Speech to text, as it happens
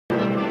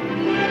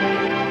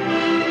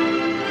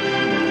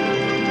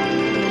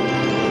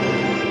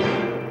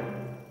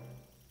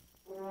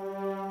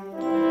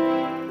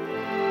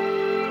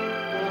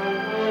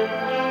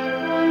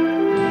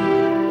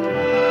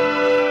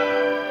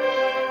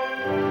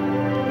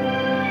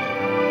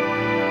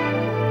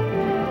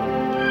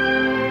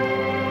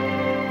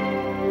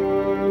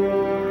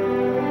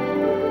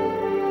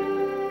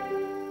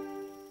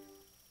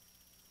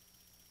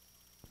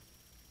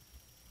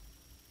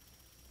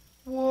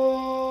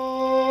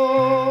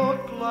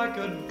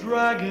like a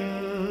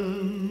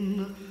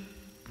dragon,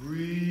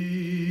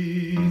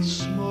 breathe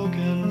smoke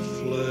and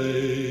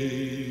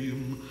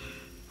flame.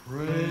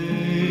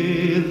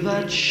 Pray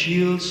that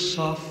she'll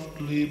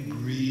softly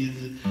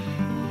breathe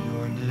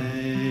your name.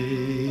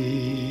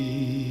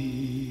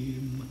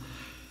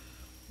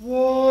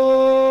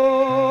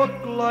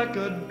 Walk like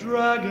a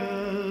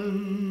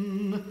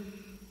dragon,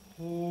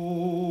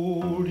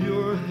 hold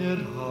your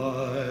head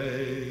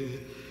high,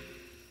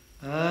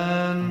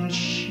 and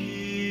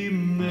she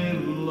may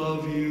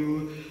love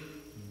you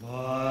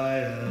by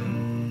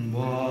and by.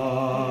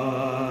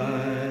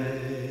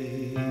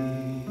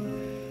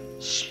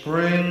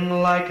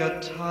 Spring like a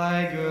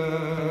tiger,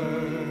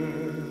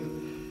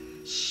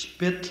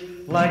 spit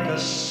like a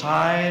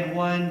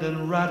sidewind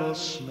and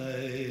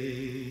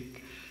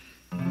rattlesnake.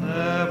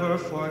 Never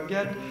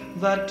forget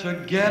that to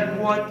get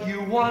what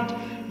you want,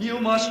 you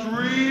must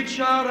reach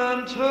out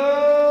and take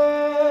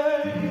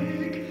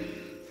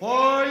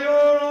for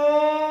your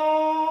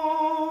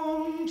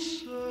own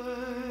sake.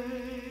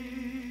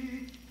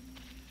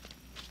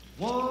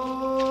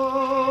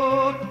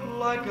 Walk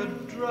like a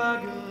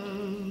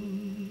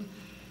dragon,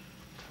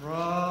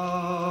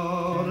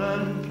 proud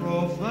and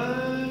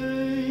profane.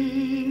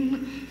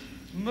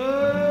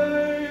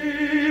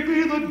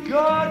 Maybe the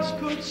gods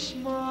could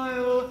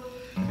smile,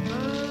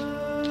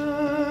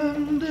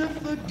 and if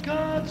the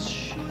gods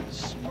should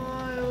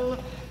smile,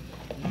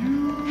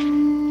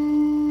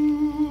 you'll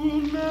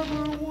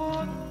never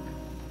walk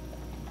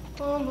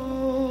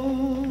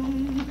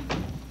alone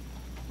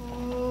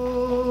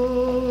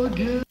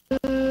again.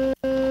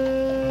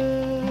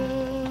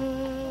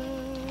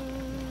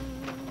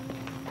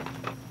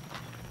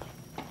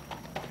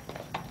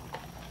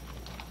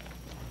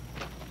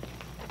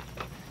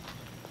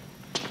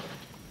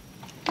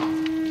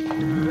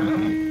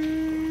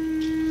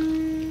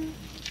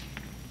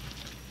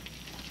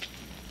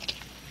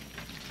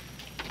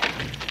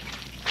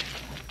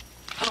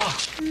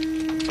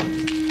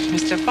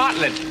 Mr.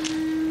 Bartlett.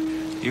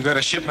 You got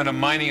a shipment of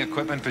mining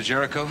equipment for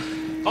Jericho?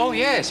 Oh,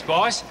 yes,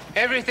 boss.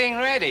 Everything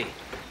ready.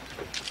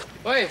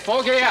 喂，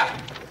伙計啊，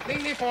拎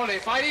啲貨嚟，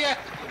快啲啊！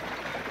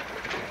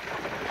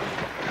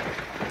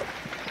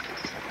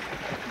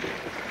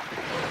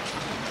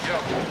 Yo,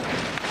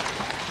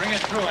 bring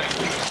it through,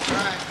 Angus. All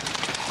right.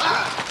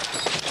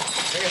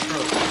 Bring it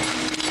through.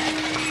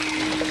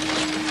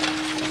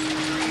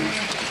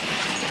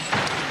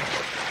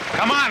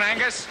 Come on,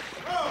 Angus.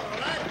 All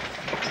right.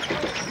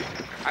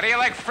 How do you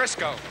like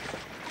Frisco?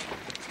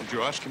 Did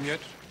you ask him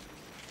yet?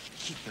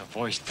 Keep your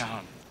voice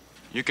down.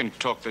 You can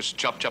talk this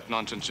chop-chop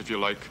nonsense if you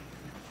like,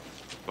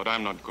 but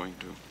I'm not going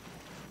to.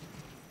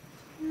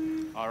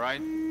 All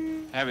right.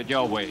 Have it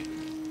your way.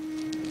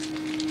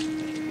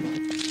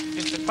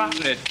 Mr.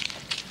 Bartlett,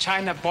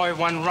 China boy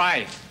want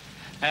ride.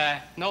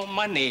 No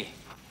money.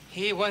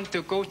 He want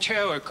to go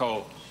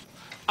Jericho.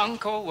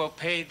 Uncle will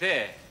pay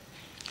there.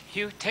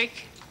 You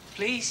take,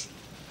 please.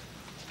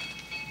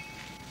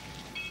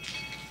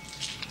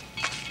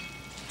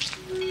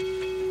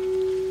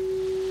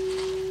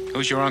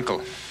 Who's your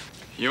uncle?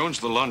 He owns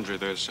the laundry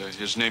there, sir.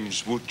 His name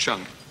is Wu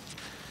Chung.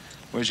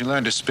 Where'd you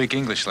learn to speak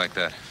English like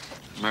that?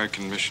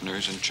 American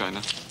missionaries in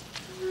China.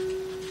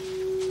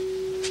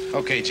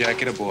 Okay, Jack,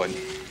 get aboard.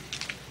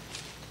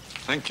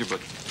 Thank you,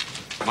 but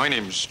my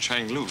name is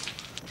Chang Lu.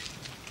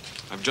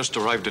 I've just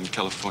arrived in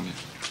California.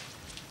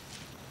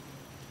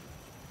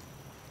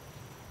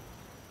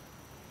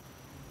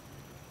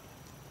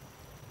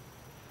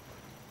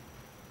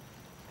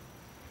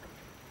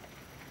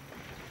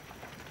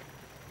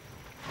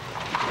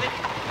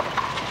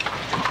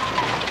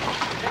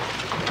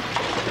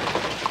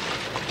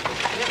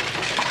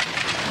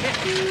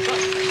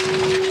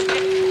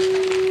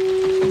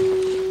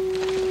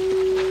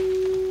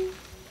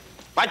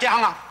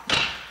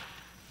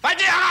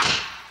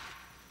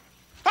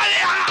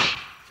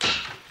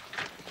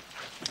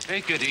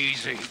 Take it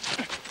easy.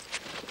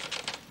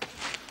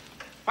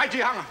 快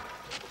啲行啊！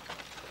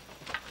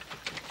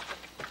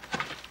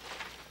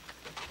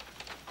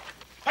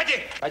快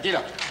啲！快啲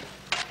啦！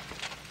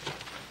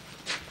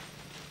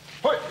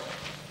去！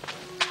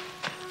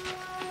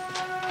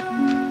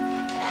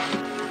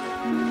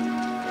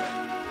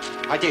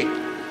快啲！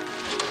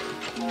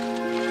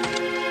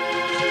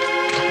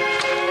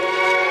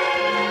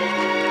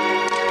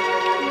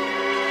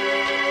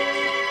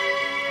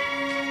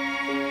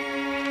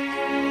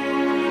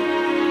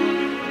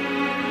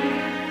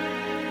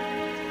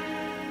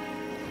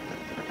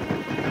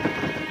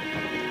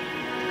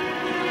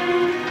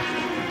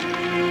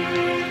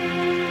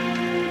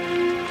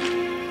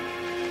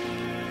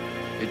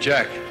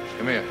 Jack,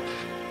 come here.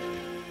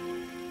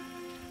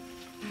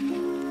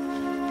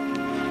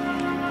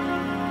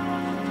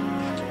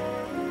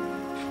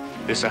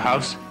 This a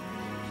house?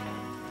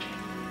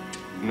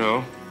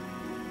 No.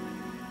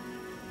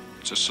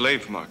 It's a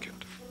slave market.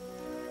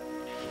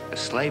 A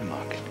slave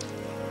market?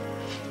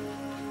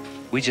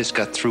 We just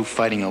got through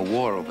fighting a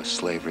war over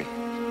slavery.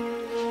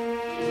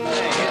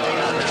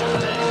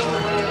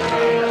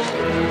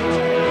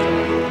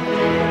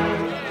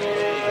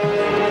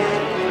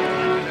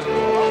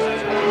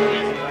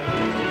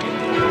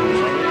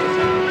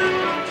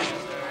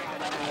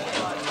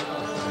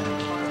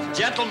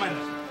 gentlemen.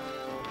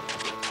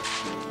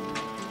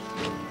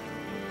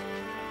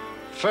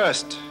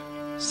 First,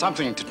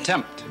 something to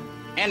tempt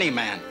any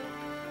man.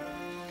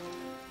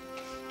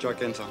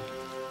 Joy-Kin-sama.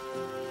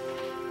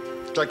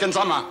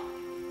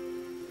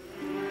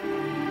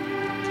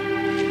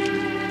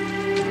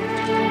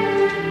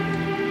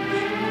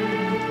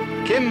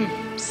 Kim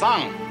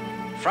Sang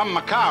from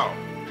Macau,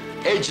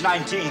 age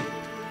 19,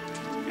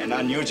 an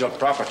unusual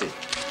property.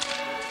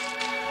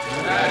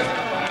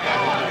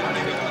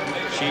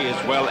 She is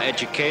well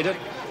educated,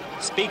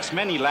 speaks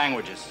many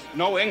languages.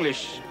 No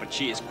English, but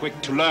she is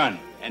quick to learn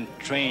and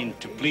trained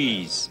to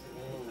please.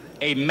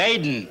 A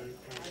maiden.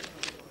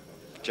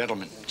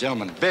 Gentlemen,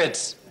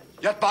 bids.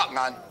 Yet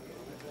Bachman.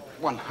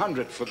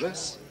 100 for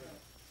this.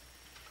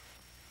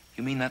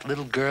 You mean that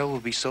little girl will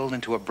be sold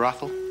into a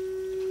brothel?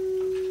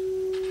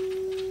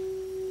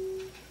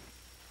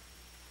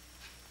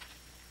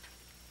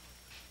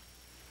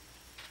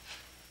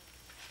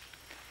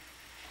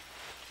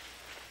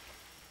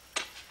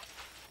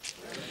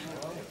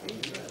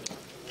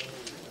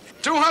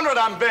 $200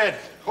 on bid.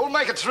 Who'll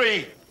make it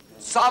 3?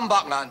 Sam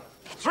Bachman.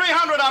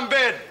 $300 on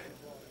bid.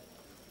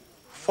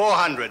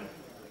 400.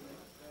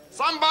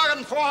 Some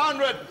bargain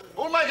 400.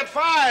 Who'll make it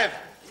 5?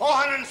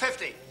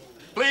 450.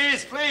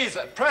 Please,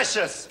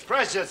 precious.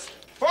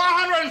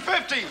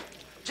 450.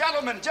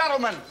 Gentlemen.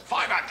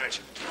 500.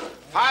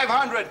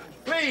 500.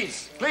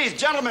 Please,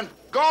 gentlemen.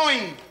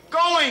 Going.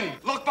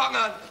 Look,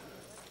 Bachman.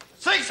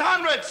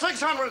 600.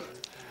 700.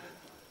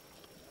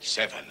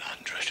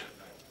 700.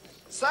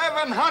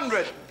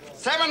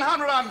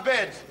 700 on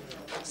bid.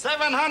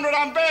 700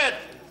 on bid.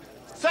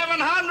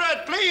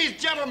 700, please,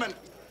 gentlemen.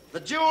 The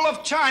jewel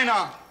of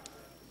China.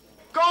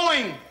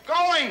 Going.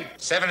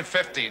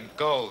 750 in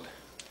gold.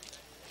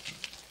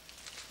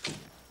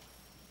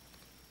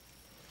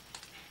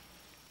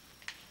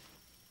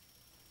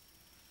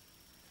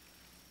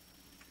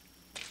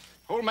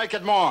 Who'll make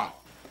it more?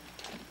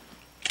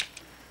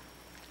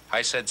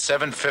 I said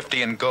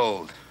 750 in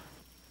gold.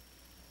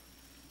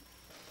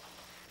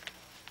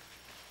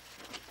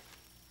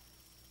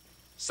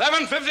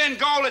 $750 in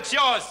gold, it's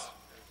yours.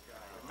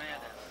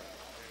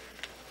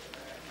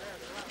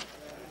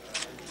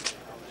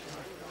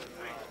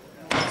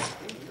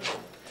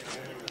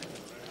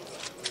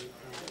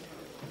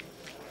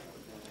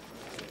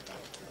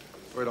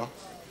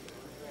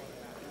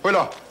 Wait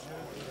on.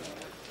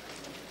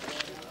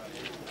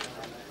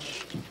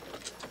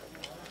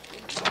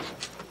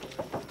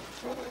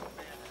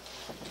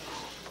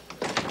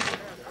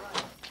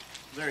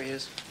 There he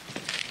is.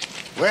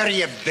 Where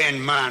you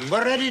been, man?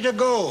 We're ready to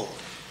go.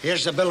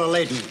 Here's the bill of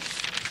lading.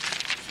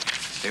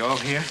 They all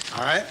here?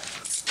 All right.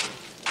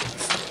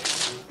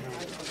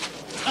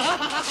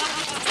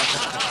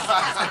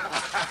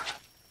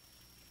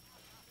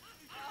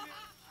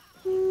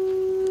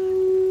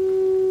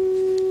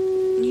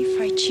 Ni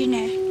phải chi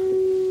nè.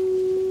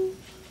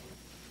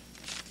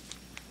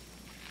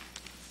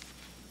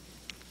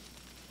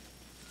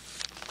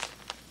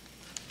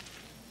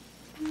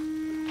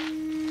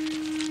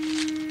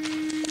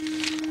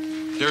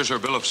 Here's her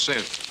bill of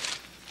sale.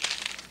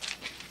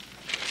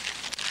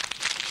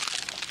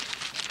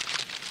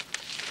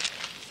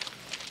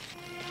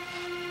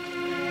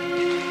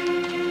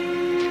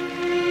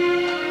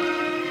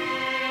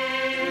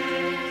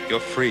 You're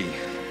free.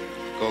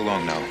 Go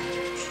along now.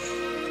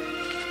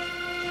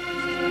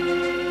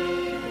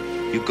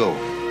 You go.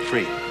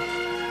 Free.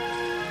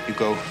 You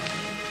go.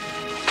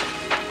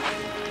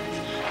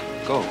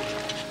 Go.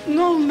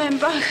 Ngô men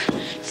bác.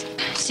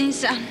 Xin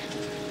san.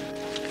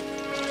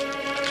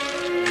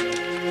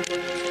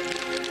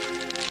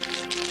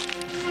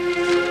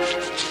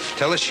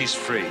 Tell her she's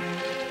free.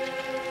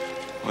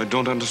 I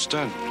don't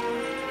understand.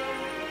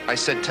 I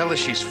said tell her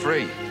she's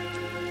free.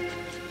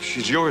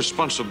 She's your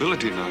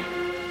responsibility now.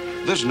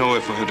 There's nowhere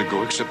for her to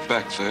go except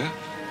back there.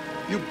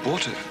 You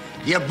bought her.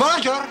 You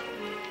bought her?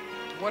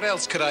 What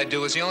else could I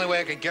do? It's the only way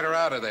I could get her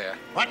out of there.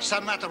 What's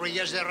the matter with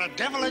you? Is there a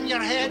devil in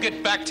your head?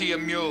 Get back to your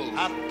mule.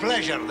 A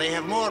pleasure. They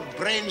have more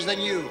brains than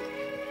you.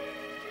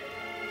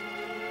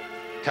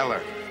 Tell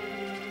her.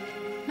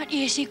 Mất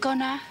ý gì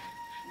con à?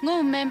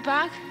 Ngô men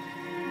bác.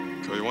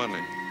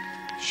 Koiwaning.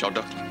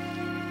 Shaudakla.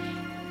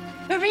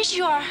 Where is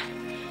you are?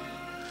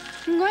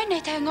 Ngôi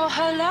này thay ngô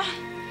hờ lá.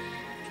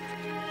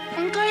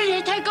 Ngôi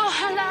này thay ngô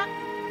hờ lá.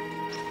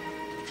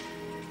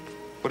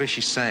 What is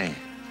she saying?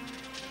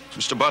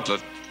 Mr. Butler,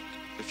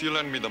 if you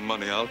lend me the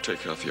money, I'll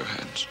take her off your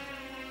hands.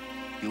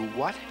 You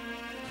what?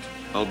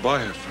 I'll buy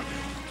her from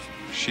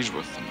you. She's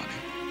worth the money.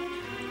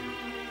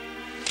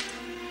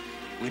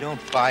 We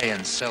don't buy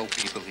and sell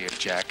people here,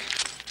 Jack.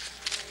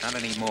 Not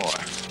anymore.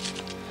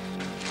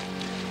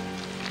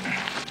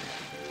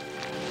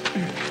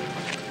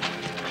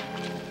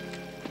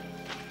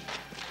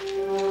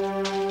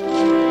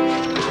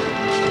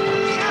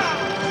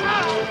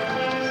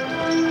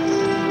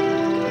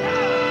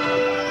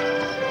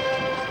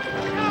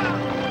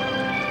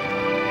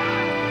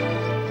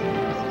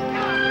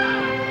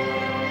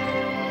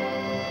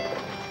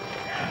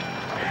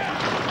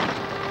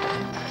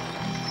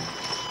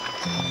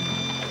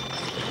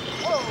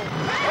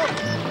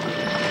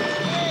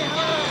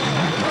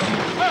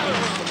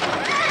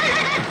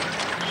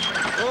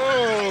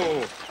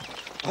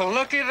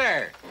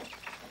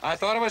 I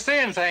thought I was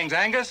seeing things,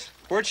 Angus.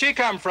 Where'd she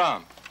come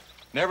from?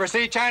 Never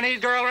see Chinese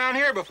girl around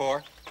here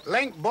before.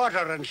 Link bought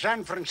her in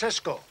San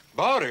Francisco.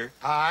 Bought her?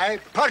 I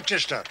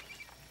purchased her.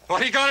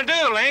 What are you gonna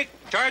do, Link?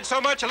 Charge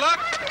so much a look?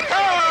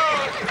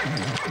 Oh!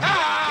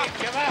 Ah!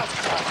 Give up.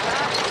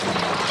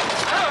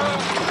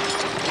 Oh!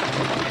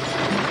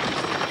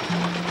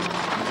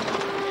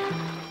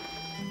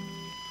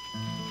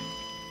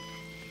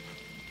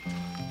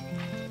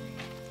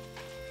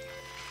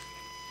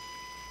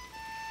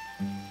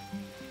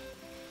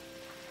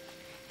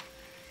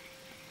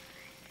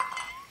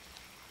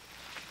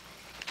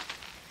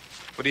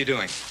 What are you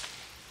doing?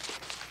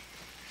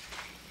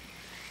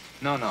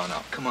 No.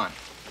 Come on.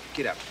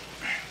 Get up.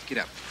 Get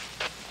up.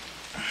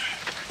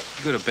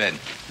 Go to bed.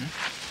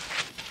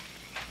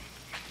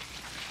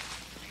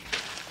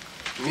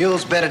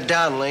 Mule's bedded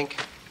down, Link.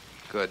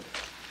 Good.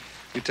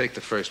 You take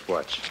the first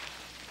watch.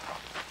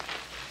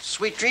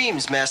 Sweet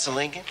dreams, Master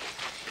Lincoln.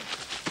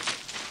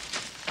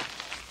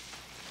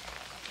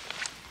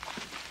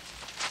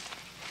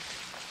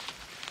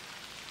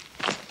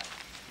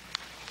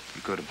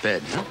 You go to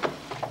bed, huh?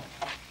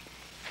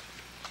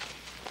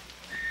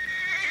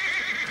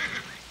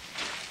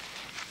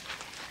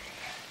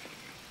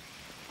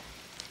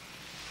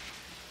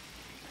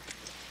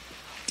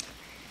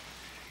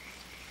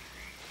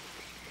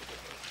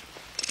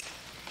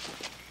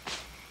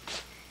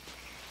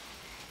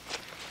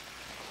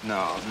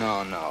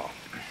 No.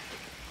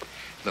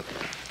 Look,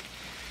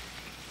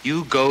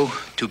 you go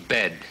to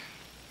bed,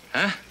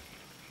 huh?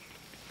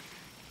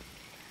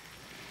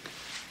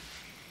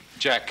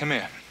 Jack, come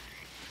here.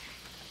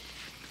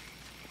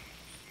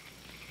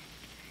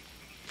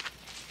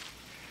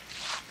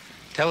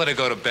 Tell her to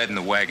go to bed in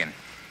the wagon.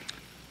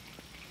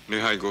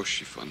 Nihai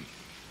Shifan.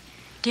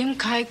 點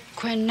解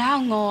佢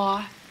鬧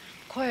我？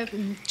佢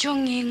唔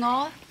中意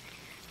我？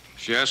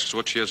 She asks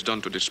what she has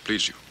done to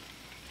displease you.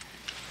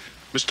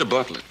 Mr.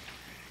 Bartlett,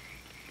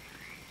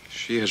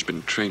 she has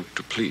been trained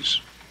to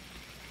please.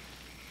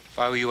 If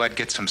I were you, I'd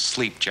get some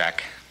sleep,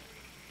 Jack.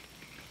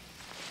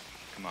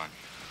 Come on.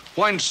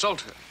 Why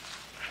insult her?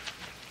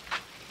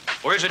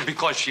 Or is it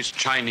because she's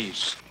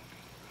Chinese?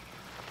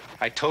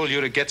 I told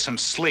you to get some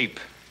sleep.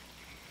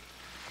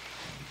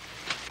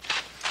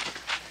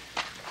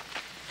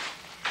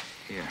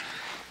 Here.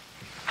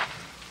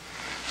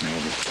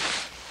 Nobu.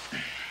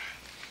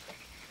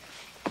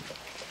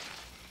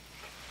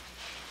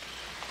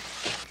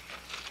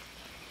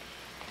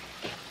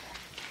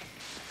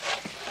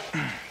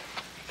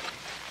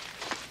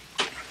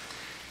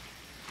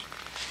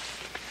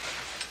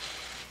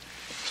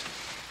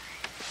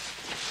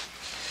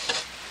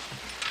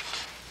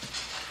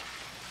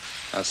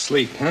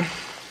 Asleep, huh?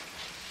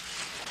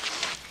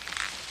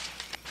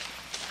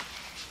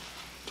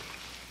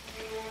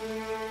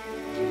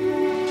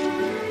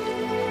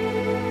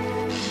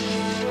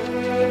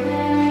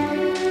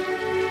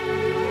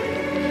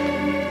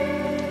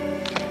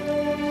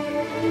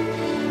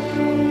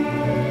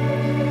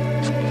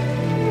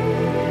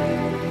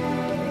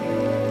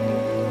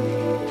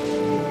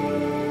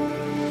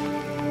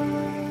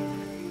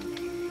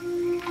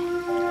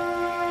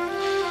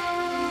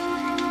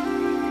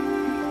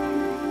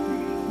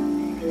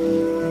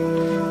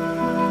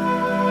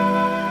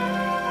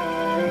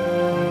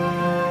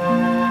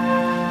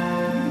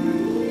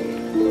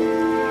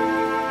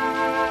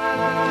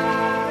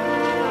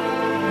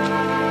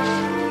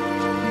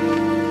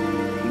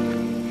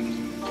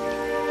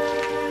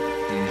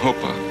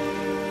 Hopa,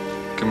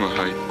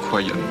 Kimahai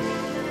Kwayan.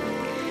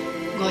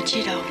 我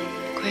知道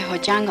佢好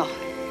憎我。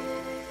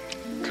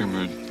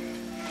 Kimmer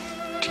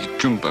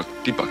Tijumbak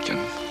Dibakyan.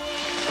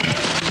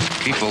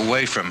 Keep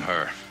away from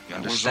her. You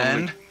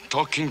understand?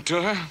 Talking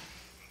to her?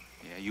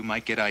 Yeah, you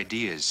might get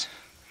ideas.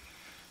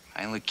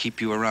 I only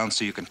keep you around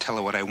so you can tell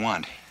her what I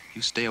want.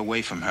 You stay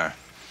away from her,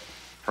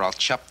 or I'll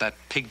chop that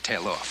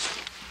pigtail off.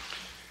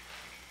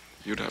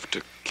 You'd have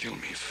to kill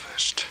me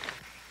first.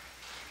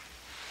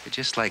 You're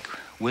just like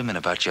women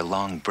about your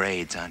long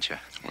braids, aren't you?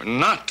 We're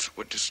not.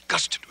 We're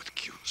disgusted with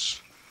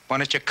queues. Why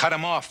don't you cut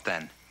them off,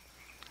 then?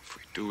 If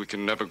we do, we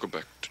can never go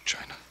back to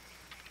China.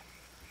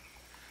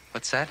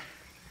 What's that?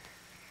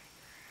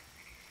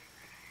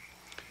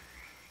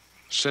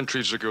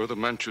 Centuries ago, the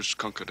Manchus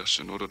conquered us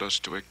and ordered us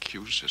to wear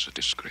queues as a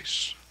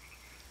disgrace.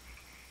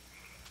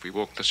 If we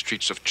walk the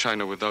streets of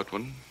China without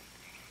one,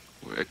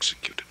 we're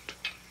executed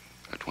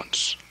at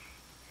once.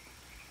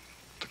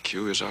 The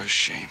queue is our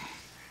shame.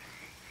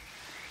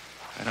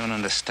 I don't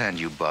understand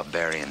you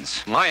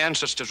barbarians. My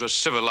ancestors were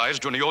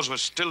civilized when yours were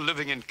still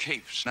living in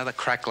caves. Another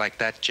crack like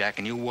that, Jack,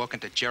 and you walk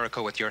into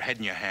Jericho with your head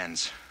in your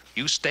hands.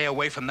 You stay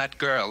away from that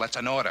girl. That's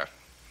an order.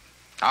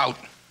 Out.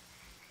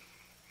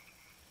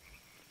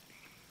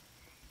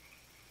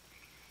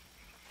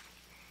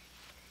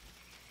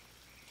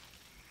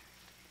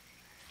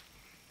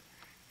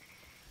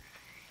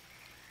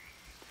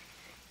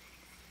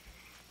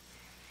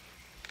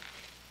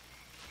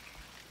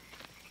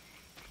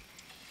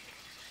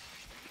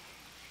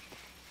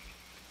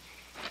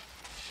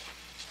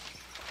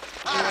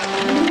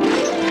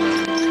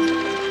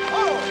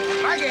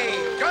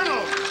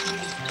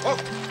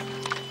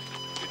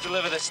 You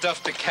deliver this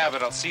stuff to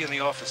Cabot. I'll see you in the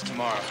office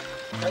tomorrow.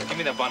 Give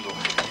me the bundle.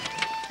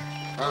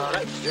 All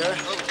right, sir.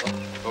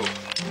 Oh.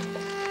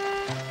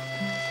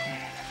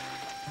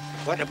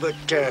 What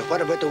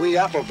about the wee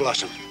apple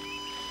blossom?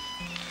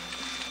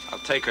 I'll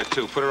take her,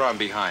 too. Put her on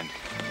behind.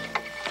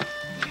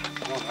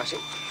 Oh, I see.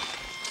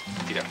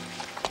 Peter.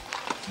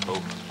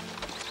 Oh.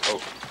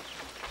 Oh.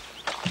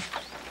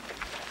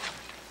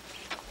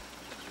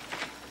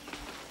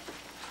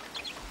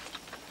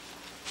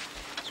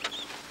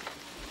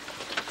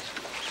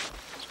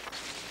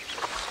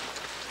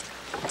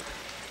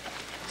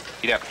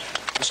 Peter.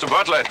 Mr.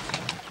 Bartlett.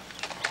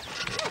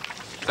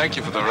 Thank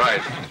you for the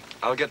ride.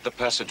 I'll get the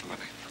passage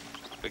money.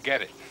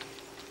 Forget it.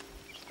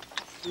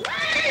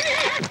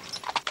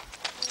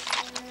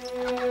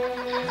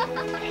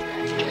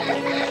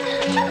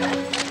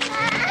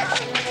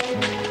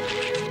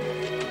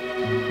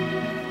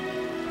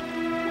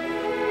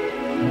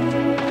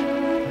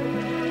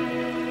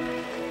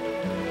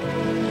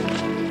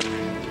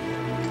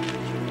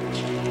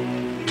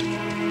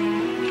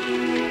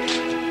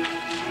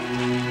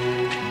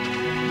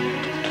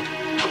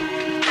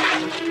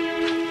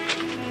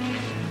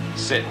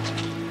 Sit.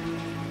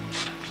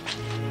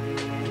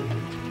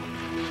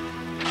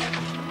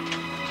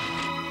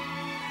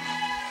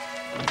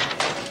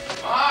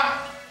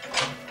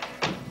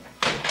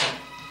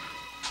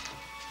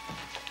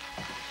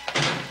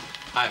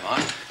 Hi, Ma.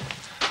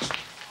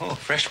 Oh,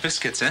 fresh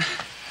biscuits, huh?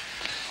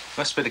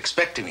 Must have been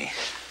expecting me.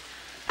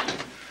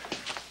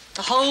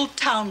 The whole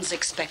town's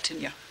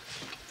expecting you.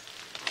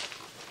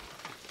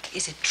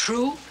 Is it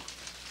true?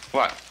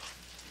 What?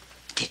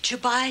 Did you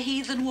buy a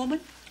heathen woman?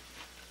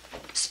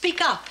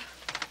 Speak up.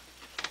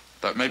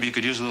 Thought maybe you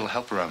could use a little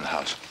help around the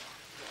house.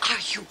 Are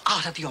you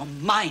out of your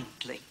mind,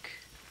 Link?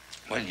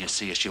 Well, you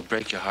see, she'll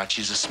break your heart.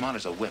 She's as smart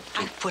as a whip,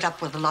 too. I've put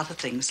up with a lot of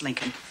things,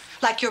 Lincoln.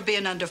 Like you're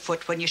being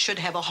underfoot when you should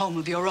have a home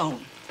of your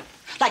own.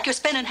 Like you're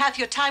spending half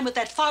your time with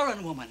that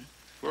foreign woman.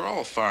 We're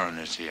all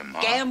foreigners here,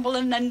 Ma.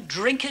 Gambling and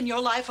drinking your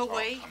life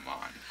away. Oh, come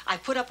on. I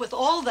put up with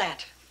all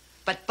that.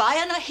 But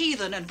buying a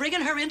heathen and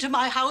bringing her into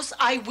my house,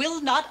 I will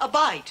not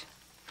abide.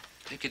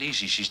 Take it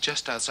easy. She's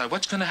just outside.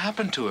 What's going to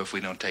happen to her if we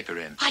don't take her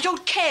in? I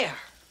don't care.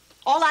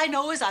 All I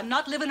know is I'm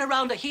not living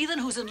around a heathen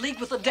who's in league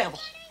with the devil.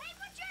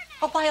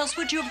 Or why else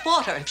would you have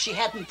bought her if she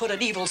hadn't put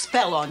an evil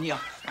spell on you?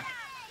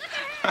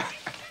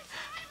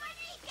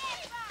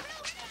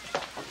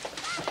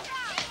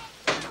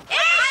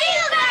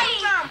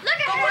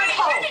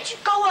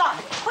 Go on,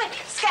 quick,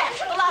 scat,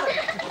 a lot of it.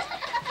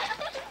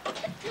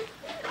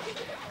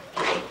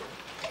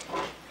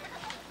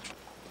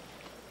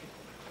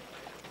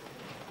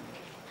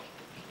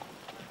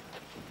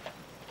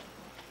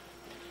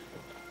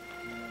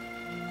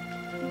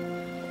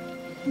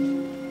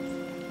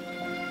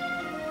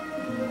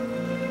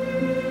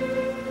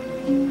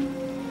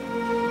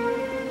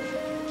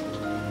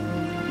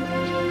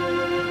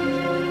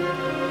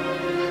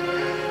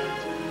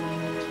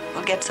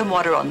 We'll get some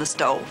water on the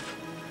stove.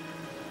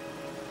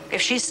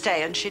 If she's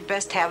staying, she'd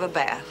best have a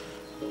bath.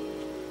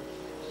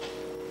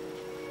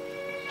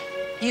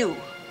 You,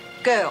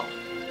 girl.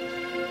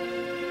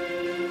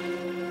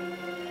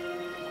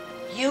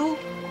 You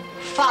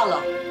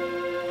follow.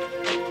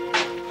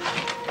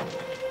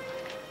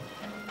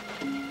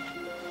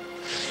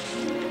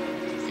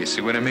 You see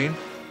what I mean?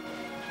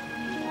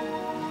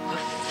 I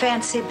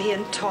fancy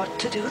being taught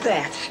to do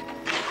that.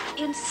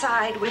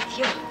 Inside with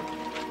you.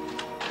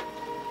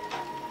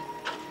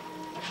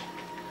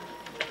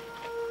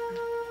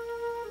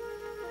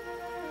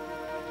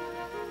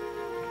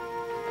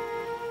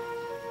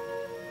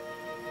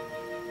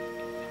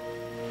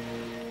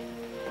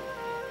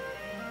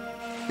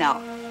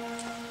 Now,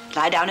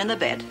 lie down in the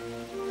bed.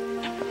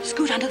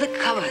 Scoot under the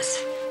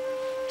covers.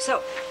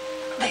 So,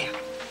 there.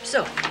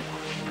 So.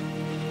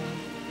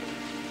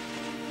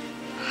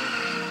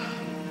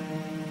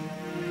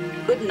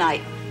 Good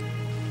night,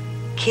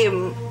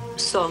 Kim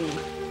Sung.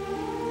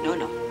 No.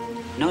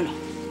 Now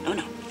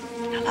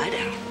lie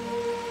down.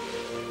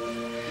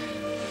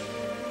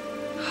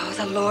 Oh,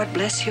 the Lord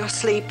bless your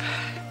sleep,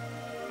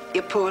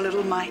 you poor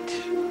little mite.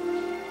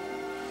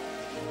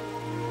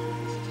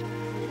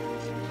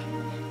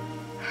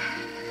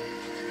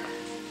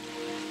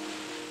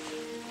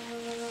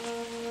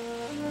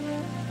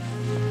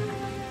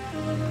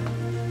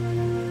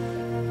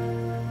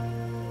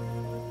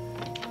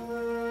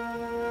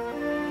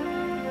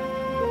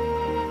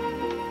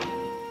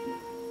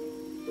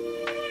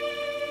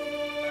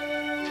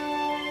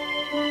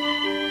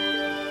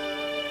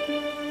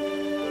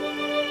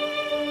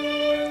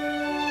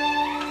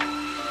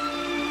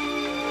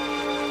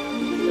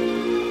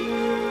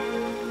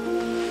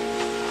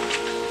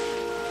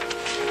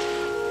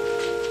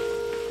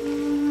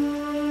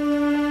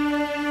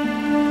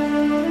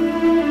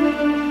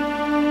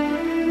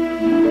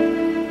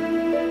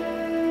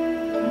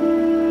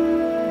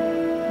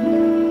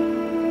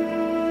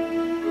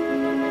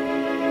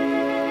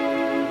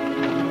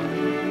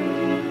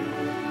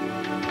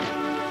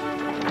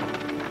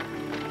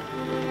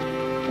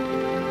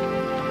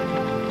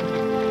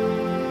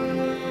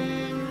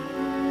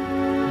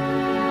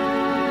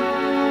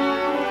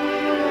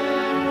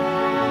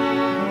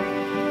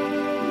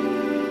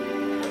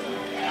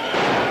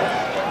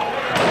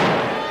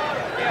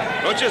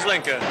 Noches,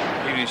 Lincoln.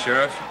 Evening,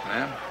 Sheriff.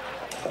 Ma'am.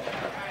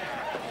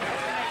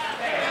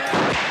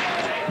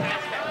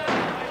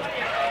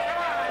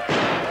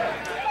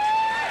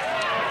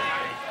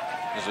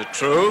 Is it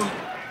true?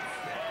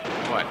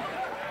 What?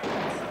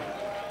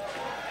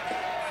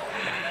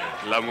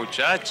 La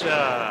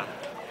muchacha.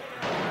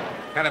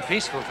 Kind of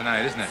peaceful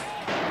tonight, isn't it?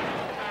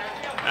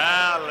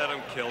 Ah, let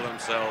them kill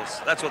themselves.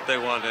 That's what they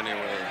want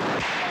anyway.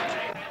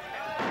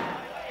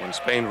 When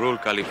Spain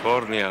ruled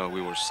California,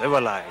 we were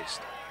civilized.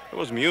 There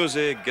was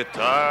music,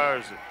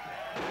 guitars.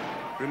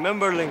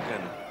 Remember,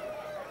 Lincoln?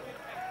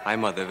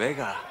 I'm a De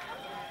Vega.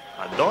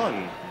 A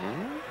Don.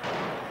 Hmm?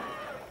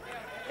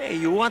 Hey,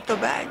 you want the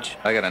badge?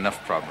 I got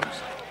enough problems.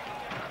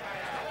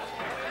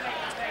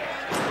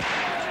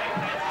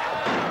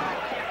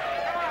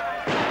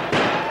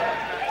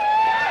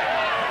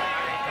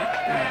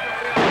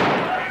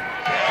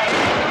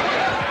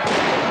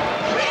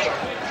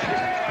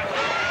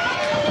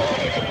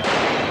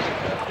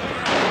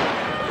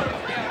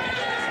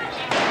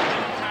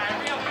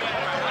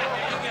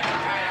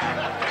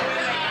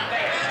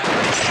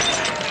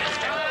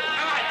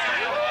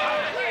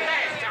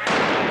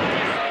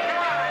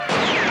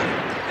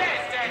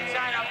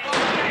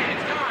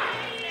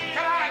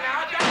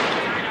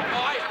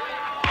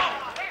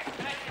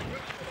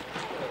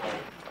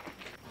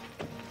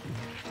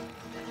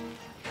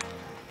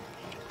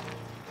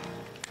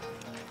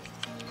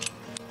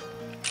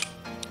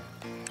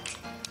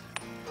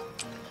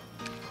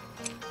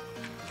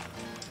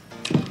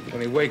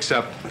 When he wakes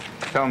up,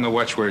 tell him to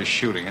watch where he's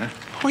shooting, huh?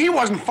 Well, he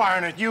wasn't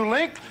firing at you,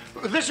 Link.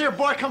 This here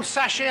boy comes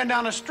sashaying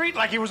down the street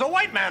like he was a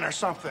white man or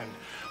something.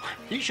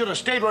 He should have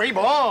stayed where he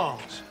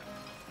belongs.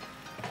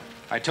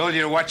 I told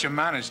you to watch your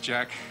manners,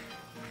 Jack.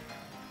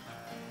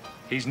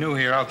 He's new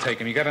here. I'll take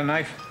him. You got a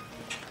knife?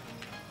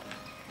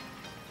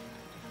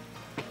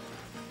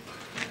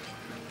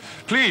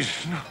 Please.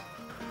 No.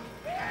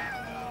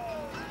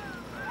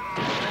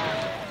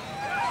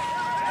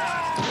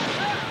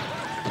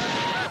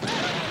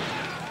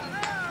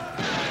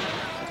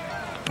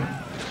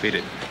 Beat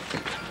it.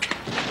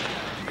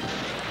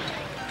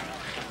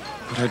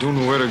 But I don't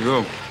know where to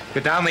go.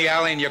 Get down the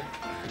alley and you...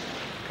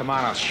 Come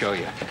on, I'll show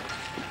you.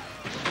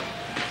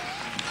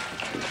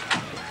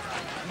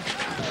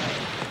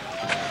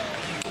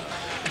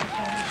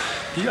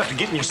 You after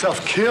getting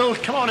yourself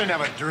killed? Come on and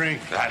have a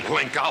drink. That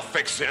Link, I'll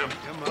fix him.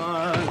 Come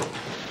on.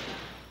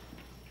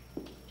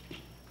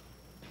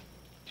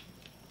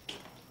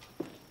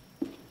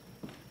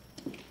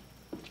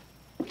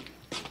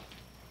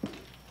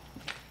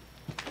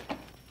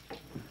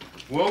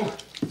 Whoa.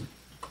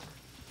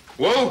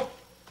 Whoa.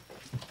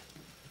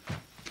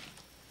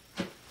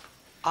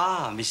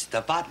 Ah,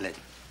 Mr. Bartlett.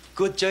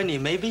 Good journey,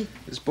 maybe?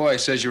 This boy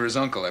says you're his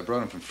uncle. I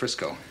brought him from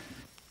Frisco.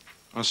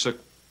 Asek,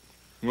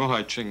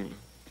 ngohai chingle.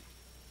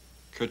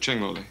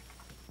 Kachingole.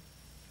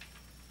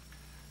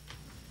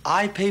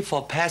 I pay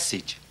for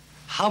passage.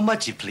 How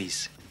much,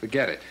 please?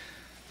 Forget it.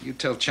 You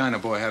tell China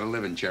boy how to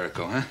live in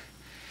Jericho, huh?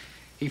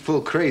 He fool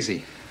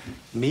crazy.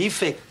 Me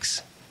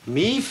fix.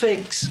 Me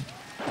fix.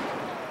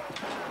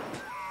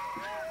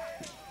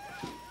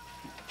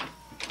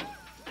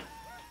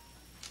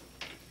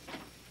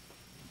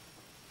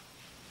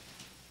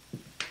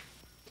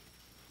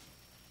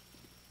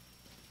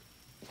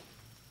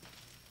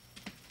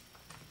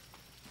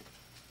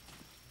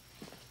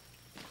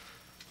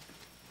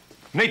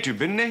 Nate,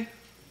 binne?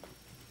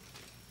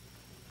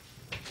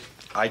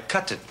 I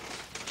cut it.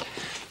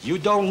 You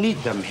don't need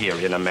them here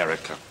in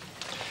America.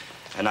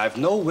 And I've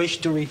no wish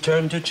to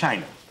return to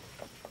China.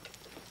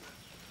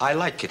 I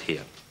like it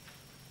here.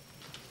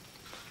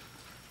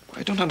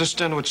 I don't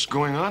understand what's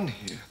going on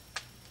here.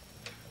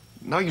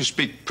 Now you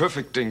speak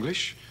perfect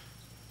English.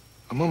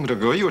 A moment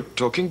ago, you were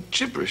talking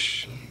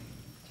gibberish.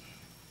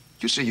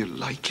 You say you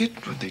like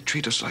it when they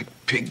treat us like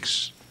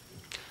pigs.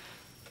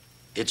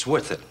 It's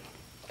worth it.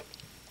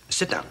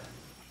 Sit down.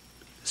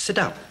 Sit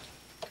down.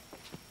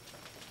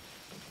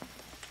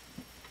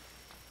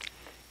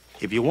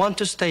 If you want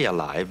to stay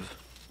alive,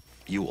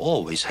 you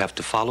always have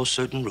to follow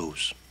certain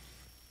rules.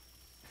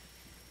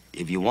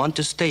 If you want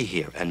to stay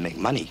here and make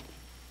money,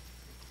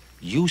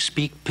 you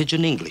speak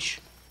pidgin English.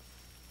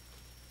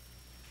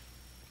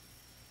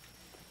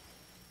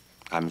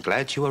 I'm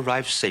glad you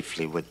arrived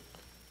safely with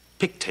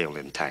pigtail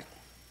intact.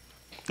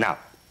 Now,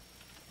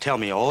 tell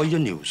me all your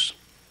news.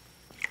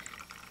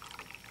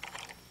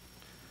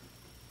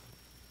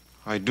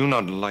 I do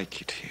not like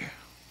it here.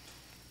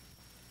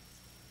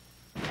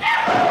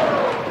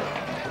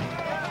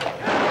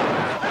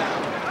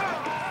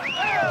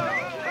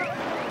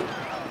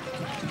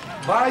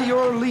 By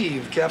your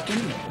leave,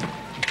 Captain.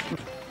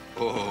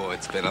 Oh,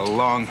 it's been a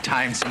long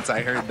time since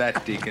I heard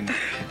that, Deacon.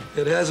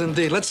 It has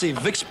indeed. Let's see,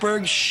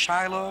 Vicksburg,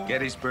 Shiloh.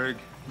 Gettysburg.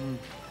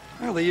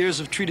 Well, the years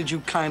have treated you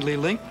kindly,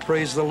 Link.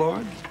 Praise the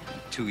Lord.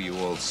 To you,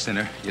 old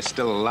sinner. You're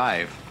still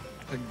alive.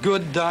 The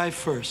good die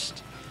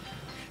first.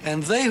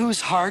 And they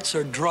whose hearts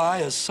are dry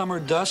as summer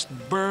dust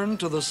burn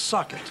to the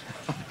socket.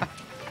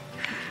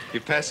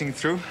 You're passing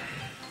through?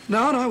 No,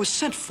 I was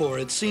sent for.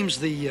 It seems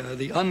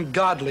the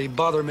ungodly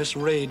bother Miss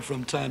Raid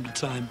from time to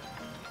time.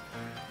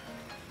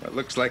 Well, it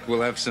looks like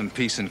we'll have some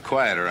peace and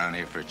quiet around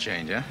here for a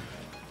change, huh?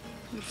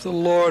 If the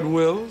Lord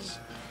wills.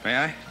 May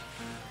I?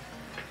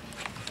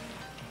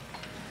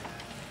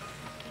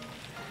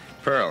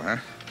 Pearl, huh?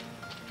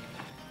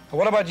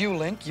 What about you,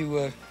 Link?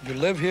 You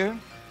live here?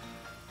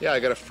 Yeah, I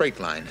got a freight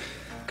line.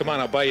 Come on,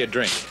 I'll buy you a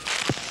drink.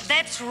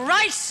 That's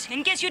rice,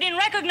 in case you didn't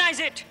recognize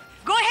it.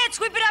 Go ahead,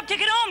 sweep it up,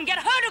 take it home. Get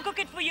her to cook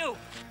it for you.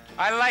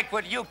 I like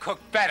what you cook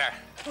better.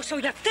 Oh, so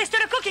you've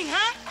tasted the cooking,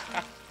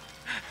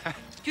 huh?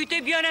 Tu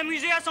t'es bien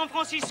amusé à San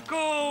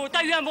Francisco.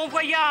 T'as eu un bon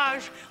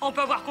voyage. On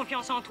peut avoir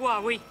confiance en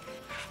toi, oui.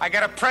 I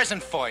got a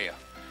present for you.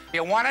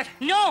 You want it?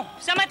 Non,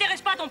 ça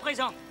m'intéresse pas ton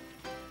présent.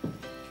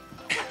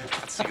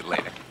 I'll see you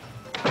later.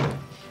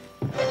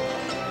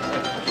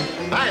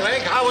 Hi,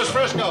 Link. How was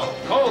Frisco?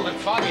 Cold and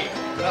foggy.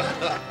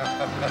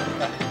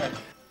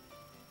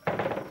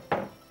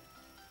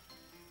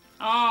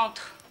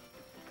 Entre.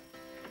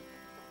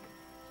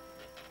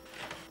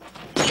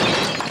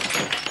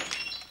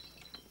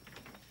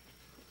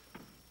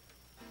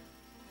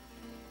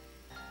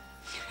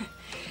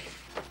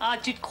 Ah,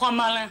 tu te crois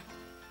malin.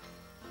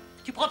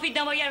 Tu profites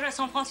d'un voyage à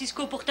San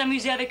Francisco pour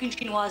t'amuser avec une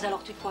Chinoise,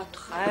 alors tu te crois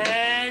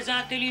très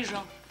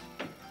intelligent.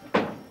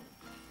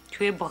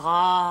 Tu es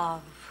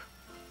brave.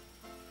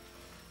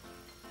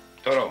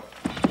 Toro.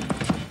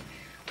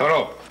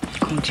 Toro.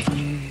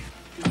 Continue.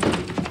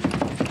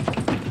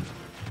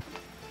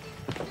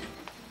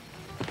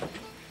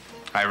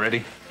 Hi,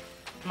 ready?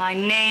 My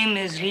name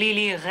is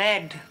Lily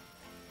Red.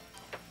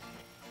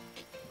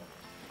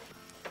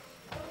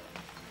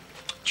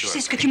 Tu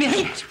sais ce que tu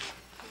mérites.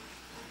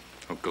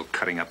 Don't go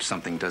cutting up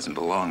something doesn't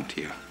belong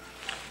to you.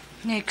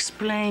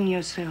 Explain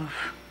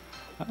yourself.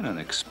 I don't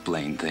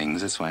explain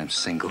things. That's why I'm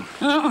single.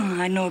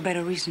 I know a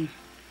better reason.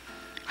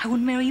 I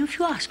wouldn't marry you if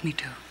you asked me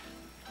to.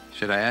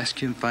 Should I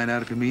ask you and find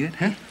out if you mean it,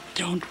 huh?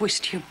 Don't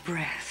waste your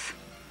breath.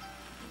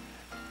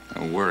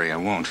 Don't worry, I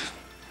won't.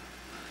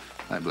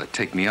 Liable to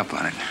take me up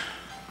on it.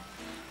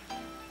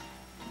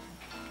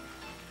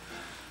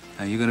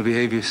 Now, you gonna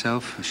behave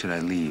yourself, or should I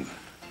leave?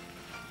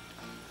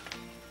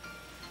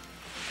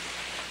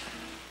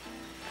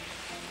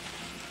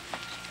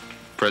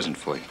 Present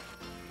for you.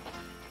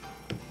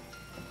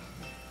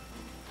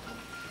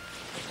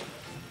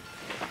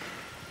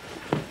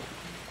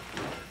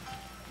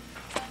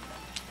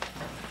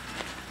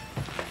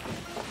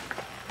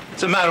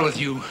 What's the matter with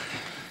you?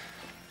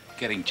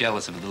 Getting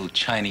jealous of a little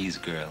Chinese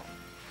girl.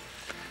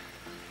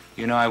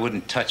 You know I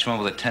wouldn't touch one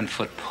with a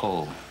 10-foot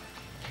pole.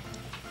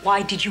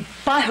 Why did you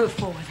buy her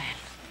for then?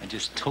 I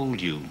just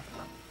told you.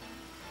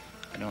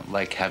 I don't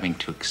like having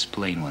to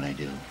explain what I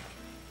do.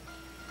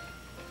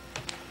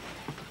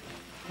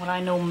 Well, I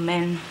know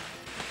men.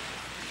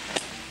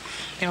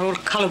 They're all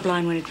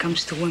colorblind when it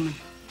comes to women.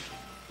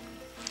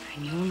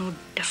 And you're no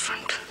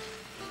different.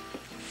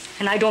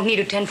 And I don't need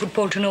a 10-foot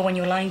pole to know when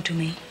you're lying to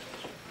me.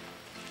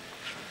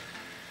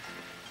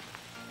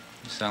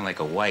 You sound like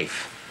a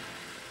wife.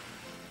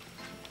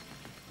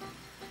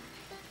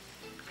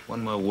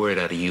 One more word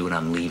out of you and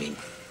I'm leaving.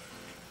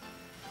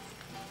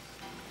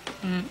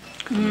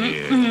 Come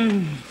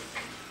here.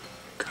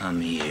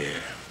 Come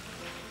here.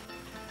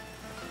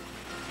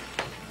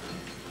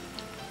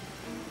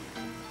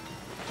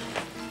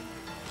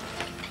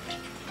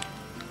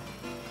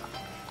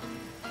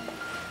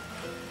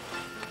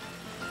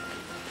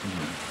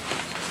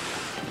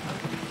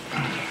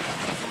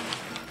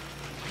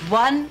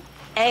 One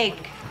egg.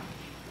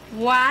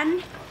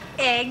 One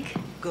egg.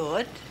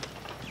 Good.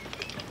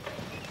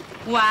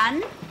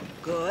 One.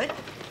 Good.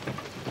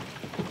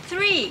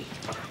 3.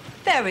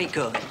 Very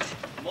good.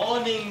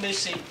 Morning,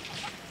 Missy.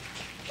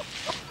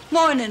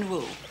 Morning,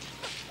 Wu.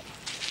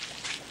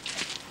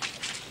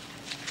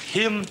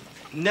 Him,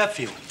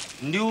 nephew,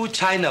 new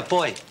China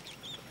boy.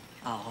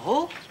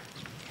 Oh?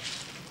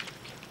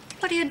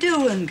 What are you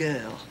doing,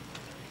 girl?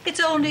 It's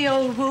only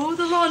old Wu,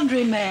 the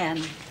laundry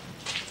man.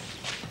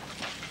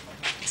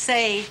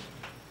 Say,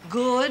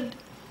 good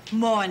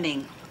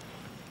morning.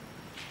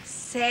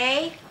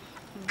 Say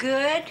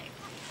good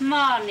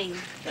morning.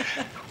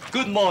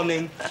 Good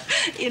morning.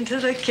 Into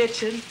the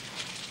kitchen.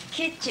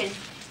 Kitchen.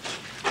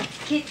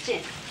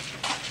 Kitchen.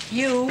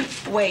 You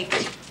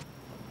wait.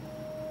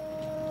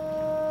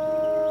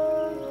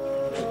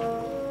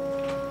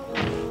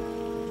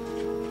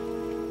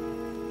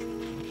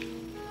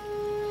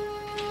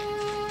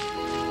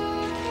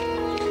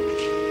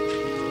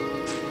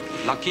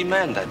 Lucky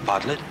man, that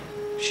Bartlett.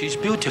 She's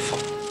beautiful.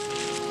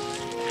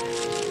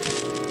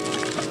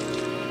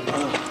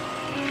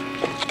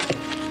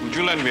 Would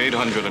you lend me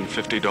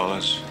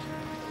 $850?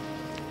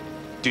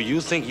 Do you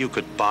think you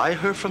could buy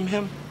her from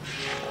him?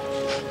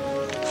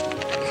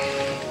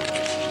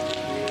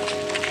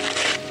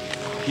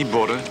 He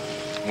bought her.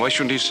 Why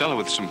shouldn't he sell her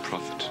with some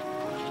profit?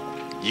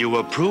 You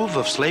approve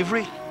of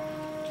slavery?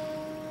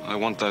 I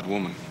want that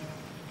woman.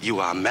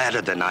 You are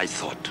madder than I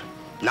thought.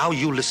 Now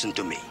you listen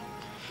to me.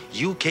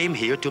 You came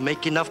here to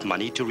make enough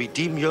money to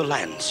redeem your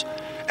lands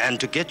and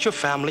to get your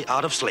family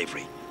out of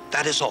slavery.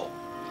 That is all.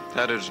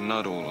 That is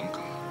not all,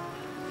 Uncle.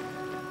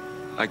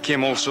 I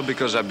came also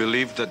because I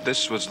believed that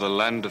this was the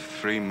land of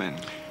free men.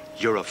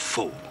 You're a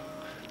fool.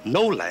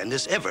 No land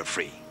is ever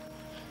free.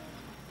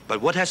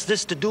 But what has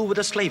this to do with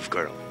a slave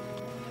girl?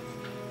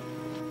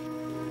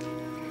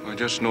 I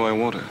just know I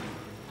want her.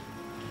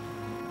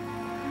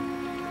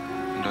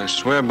 And I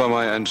swear by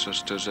my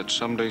ancestors that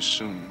someday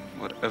soon,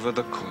 whatever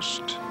the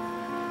cost,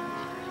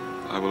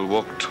 I will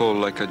walk tall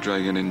like a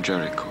dragon in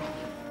Jericho.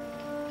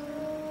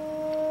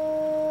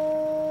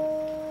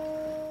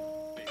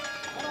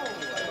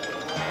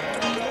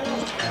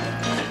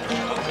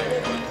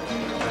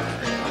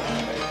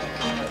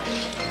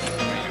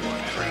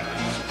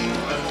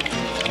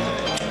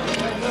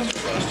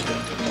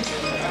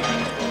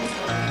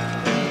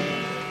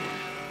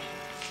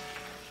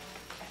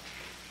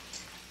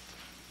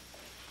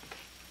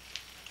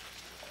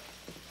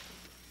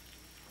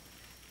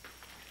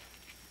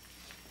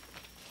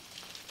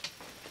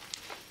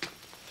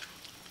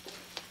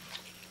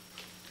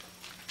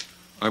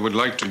 I would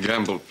like to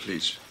gamble,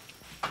 please.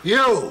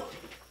 You!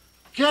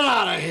 Get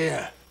out of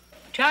here!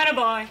 China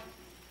boy.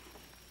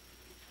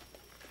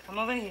 Come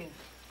over here.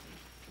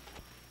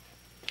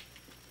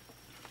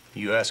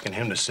 You asking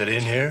him to sit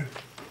in here?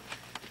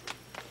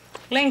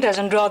 Link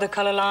doesn't draw the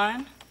color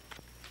line.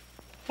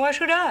 Why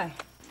should I?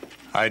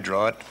 I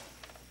draw it.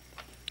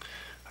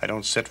 I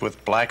don't sit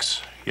with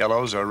blacks,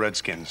 yellows, or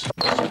redskins.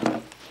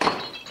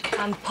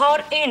 I'm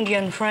part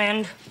Indian,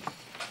 friend.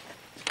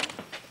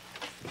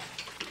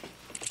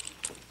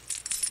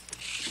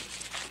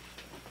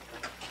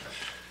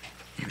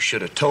 You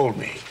should have told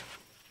me.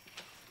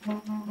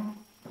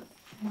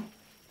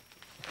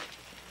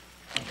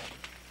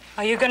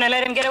 Are you gonna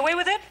let him get away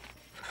with it?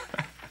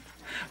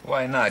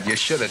 Why not? You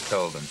should have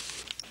told him.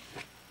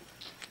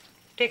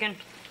 Dickon.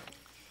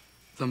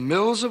 The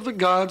mills of the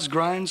gods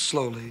grind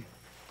slowly,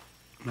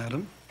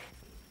 madam.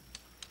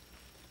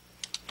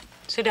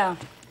 Sit down.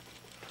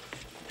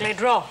 Play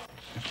draw.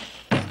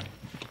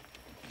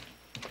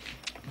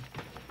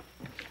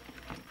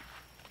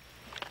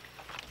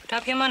 Put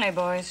up your money,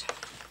 boys.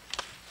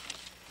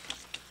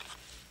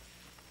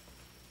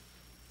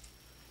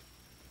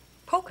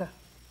 Poker.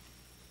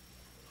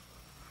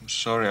 I'm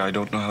sorry, I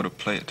don't know how to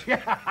play it.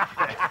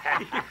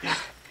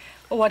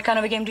 Well, what kind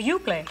of a game do you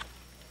play?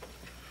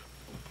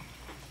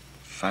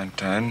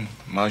 Fantan,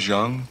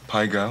 Mahjong,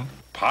 Pai-Gow.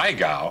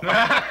 Pai-Gow?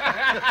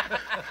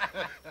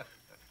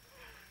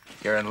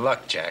 You're in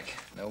luck, Jack.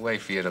 No way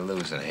for you to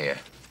lose in here.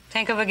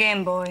 Think of a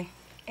game, boy.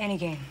 Any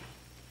game.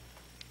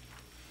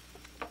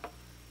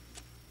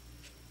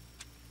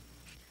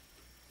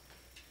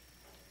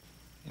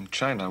 In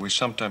China, we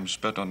sometimes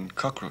bet on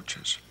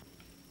cockroaches.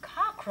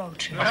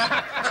 Cockroaches?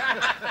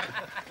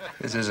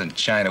 This isn't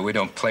China. We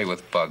don't play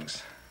with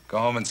bugs. Go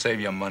home and save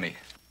your money.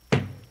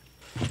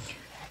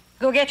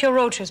 Go get your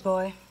roaches,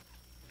 boy.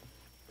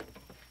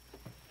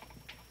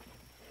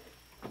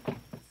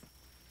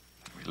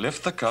 We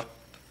lift the cup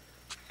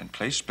and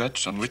place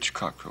bets on which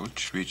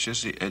cockroach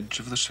reaches the edge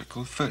of the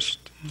circle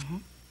first. Mm-hmm.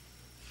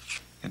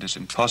 It is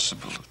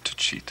impossible to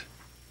cheat.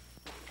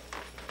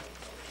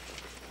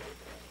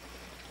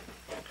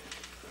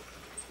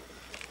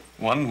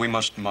 One we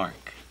must mark.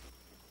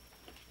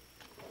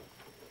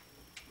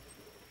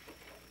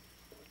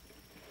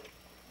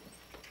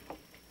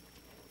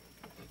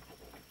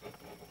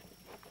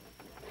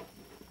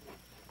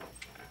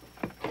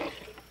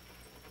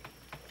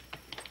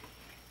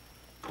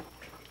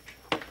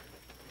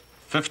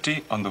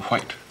 $50 on the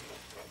white.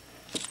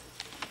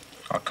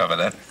 I'll cover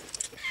that.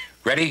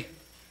 Ready?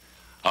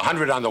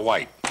 100 on the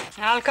white.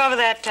 I'll cover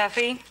that,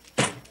 Taffy.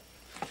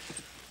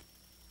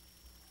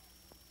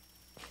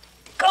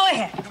 Go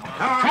ahead.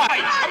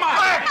 White, come on.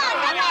 Black.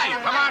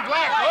 Come on,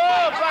 Black.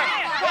 Oh,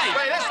 Black. This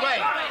way, this way.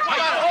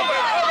 Come on,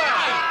 over.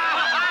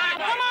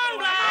 Come on,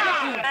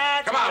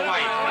 Black. Come on,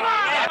 White.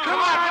 Come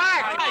on,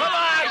 Black. Come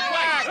on,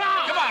 Black.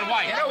 Come on,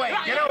 White. Get away.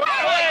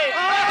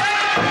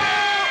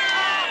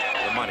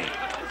 The money.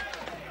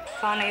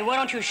 Funny, why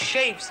don't you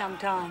shave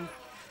sometime?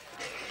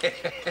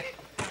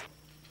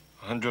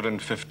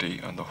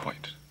 150 on the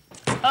white.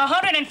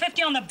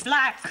 150 on the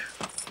black.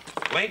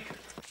 Link?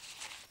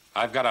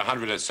 I've got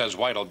 100 that says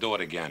White will do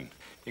it again.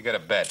 You got a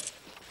bet.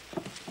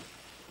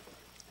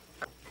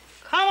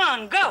 Come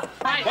on, go.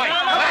 White, Black.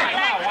 Come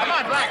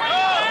on, Black. Oh,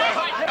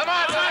 come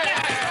on, Black.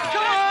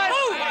 Come on.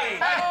 Move.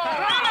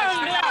 Come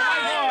on, Black.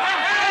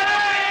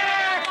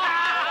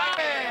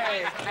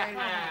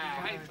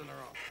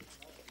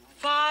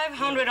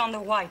 500 on the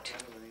white.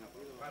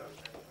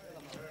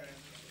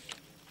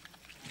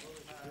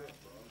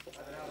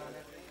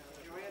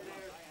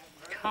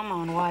 Come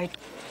on, White.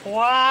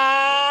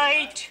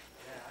 White!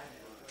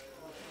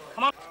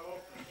 Come on.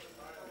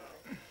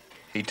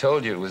 He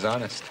told you it was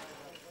honest.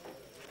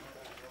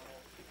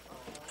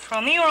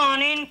 From here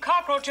on in,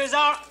 cockroaches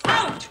are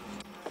out!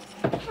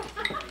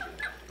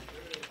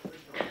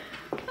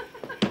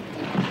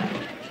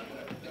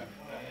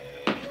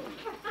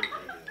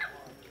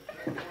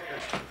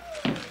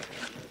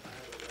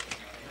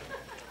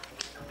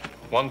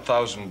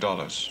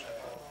 $1,000.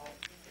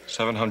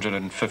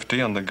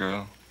 750 on the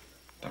girl.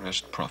 The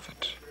rest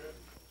profit.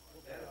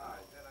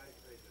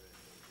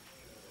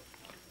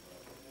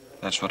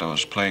 That's what I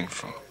was playing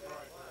for.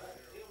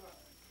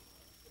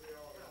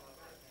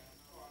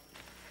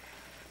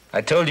 I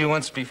told you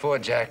once before,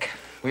 Jack,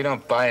 we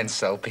don't buy and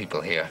sell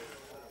people here.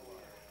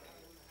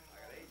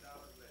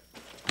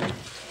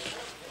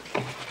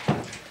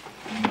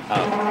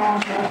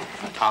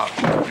 Out.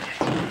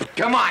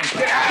 Come on,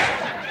 get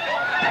out!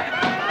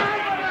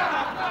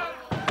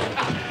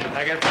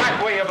 Now get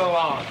back where you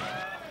belong.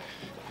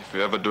 If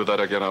you ever do that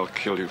again, I'll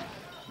kill you.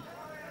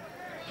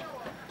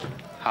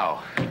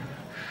 How?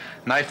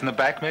 Knife in the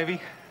back, maybe?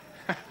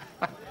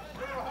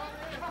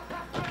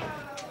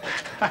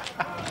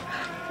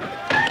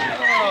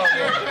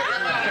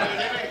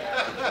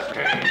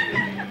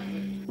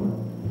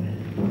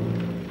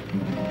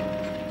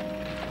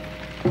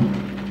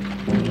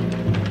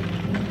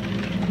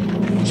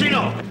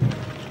 Chino!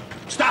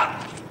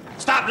 Stop!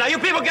 Stop! Now, you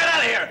people get out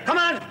of here! Come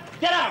on!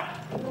 Get out!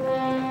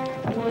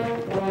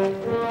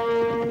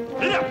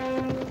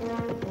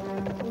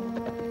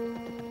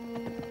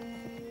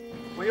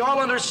 We all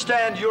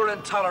understand your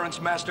intolerance,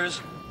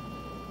 Masters.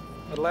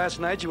 But last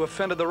night you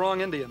offended the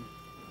wrong Indian.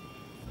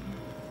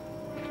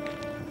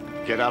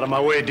 Get out of my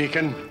way,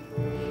 Deacon.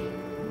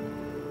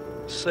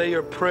 Say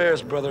your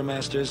prayers, Brother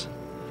Masters.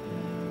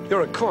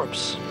 You're a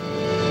corpse.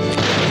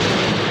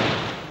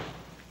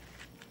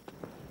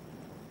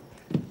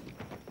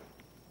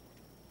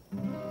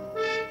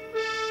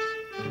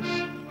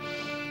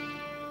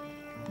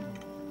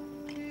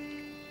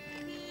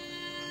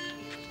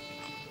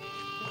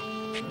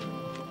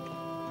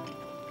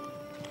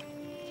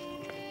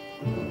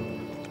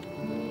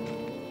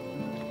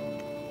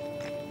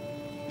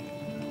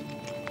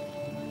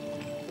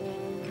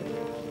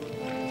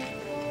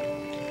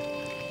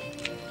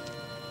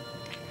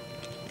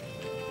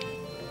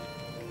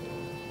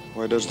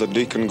 Why does the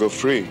deacon go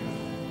free?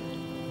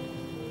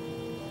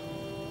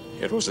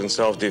 It was in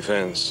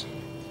self-defense.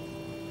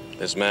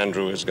 This man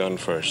drew his gun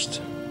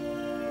first.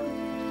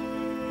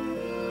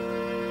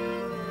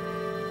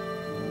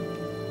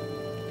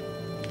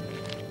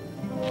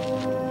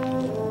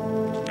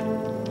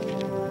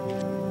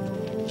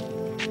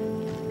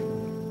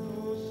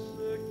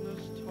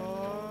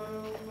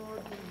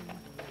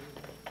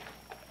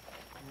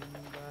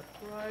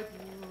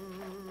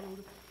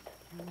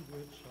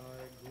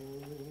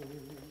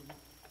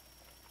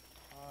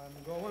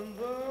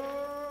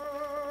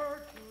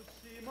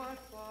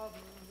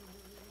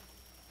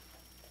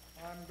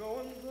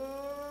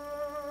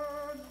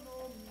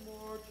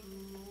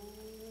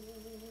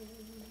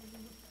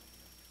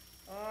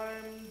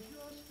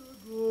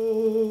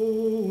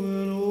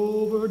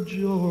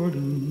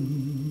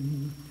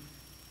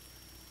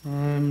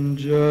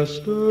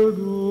 Just a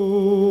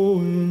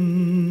going.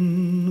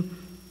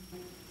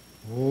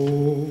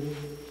 Oh.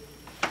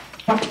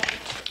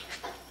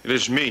 It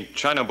is me,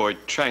 China boy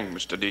Chang,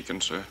 Mr.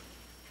 Deacon, sir.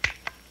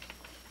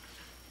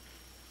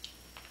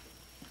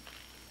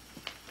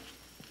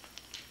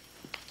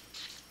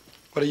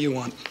 What do you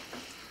want?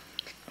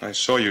 I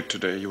saw you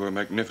today. You were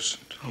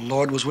magnificent. The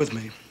Lord was with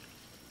me.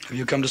 Have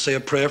you come to say a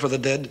prayer for the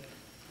dead?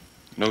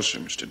 No, sir,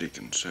 Mr.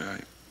 Deacon,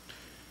 sir.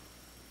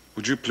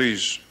 Would you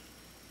please...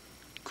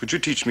 Could you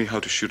teach me how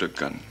to shoot a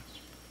gun?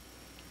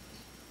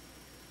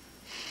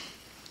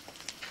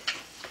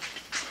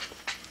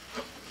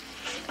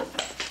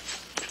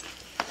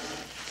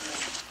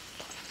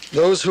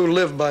 Those who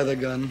live by the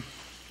gun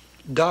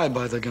die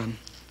by the gun.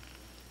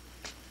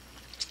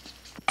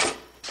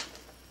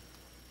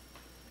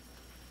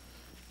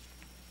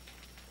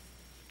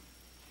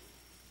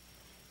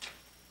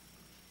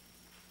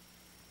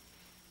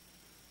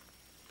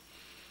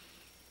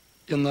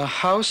 In the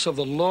house of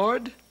the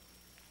Lord,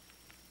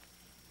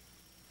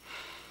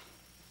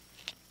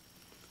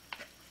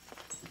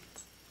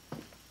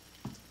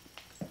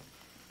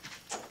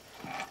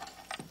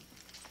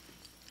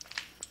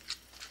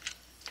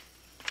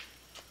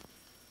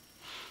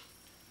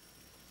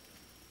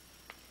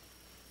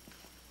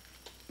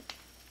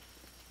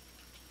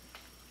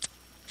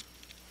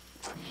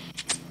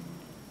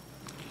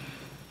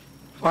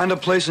 find a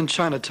place in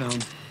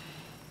Chinatown.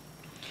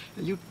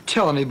 You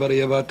tell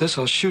anybody about this,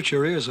 I'll shoot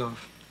your ears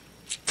off.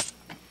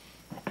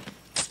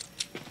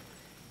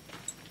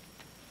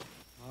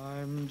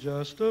 I'm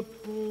just a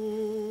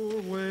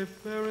poor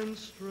wayfaring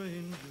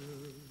stranger,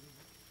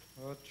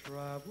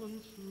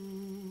 a-traveling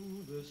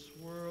through this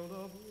world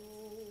of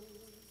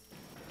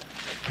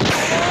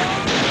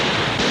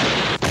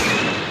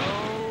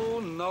woe.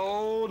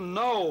 No,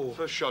 no.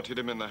 First shot hit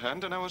him in the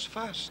hand and I was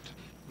fast.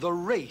 The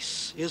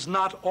race is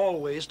not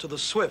always to the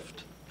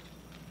swift.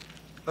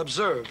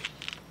 Observe.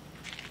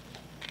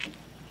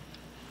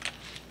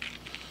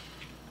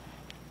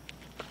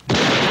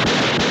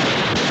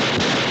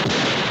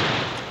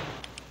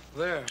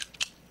 There.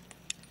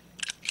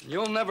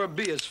 You'll never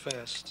be as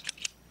fast.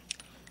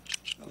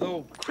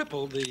 Though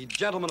crippled, the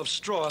gentleman of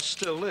straw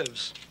still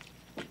lives.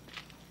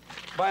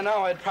 By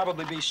now, I'd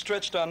probably be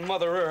stretched on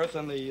Mother Earth,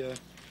 and the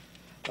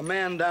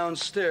man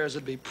downstairs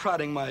would be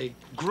prodding my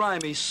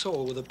grimy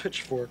soul with a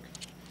pitchfork.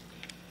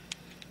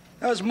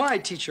 As my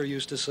teacher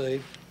used to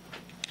say,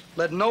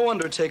 let no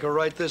undertaker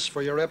write this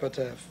for your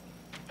epitaph.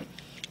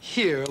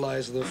 Here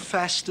lies the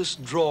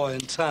fastest draw in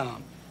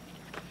town.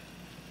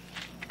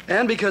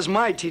 And because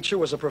my teacher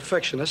was a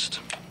perfectionist,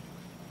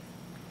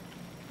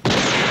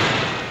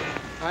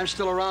 I'm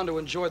still around to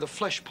enjoy the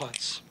flesh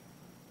pots.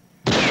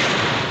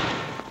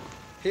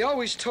 He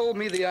always told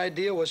me the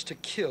idea was to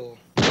kill.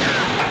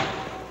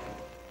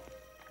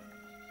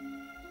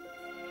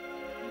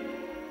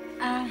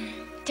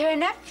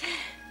 Turn up.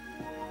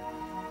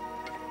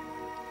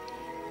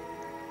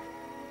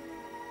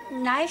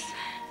 Knife.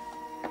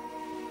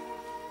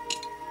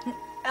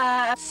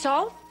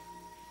 Salt.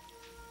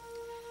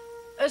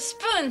 A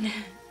spoon.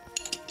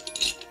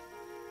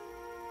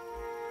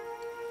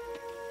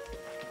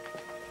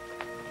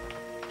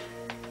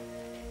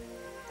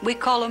 We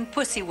call them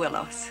pussy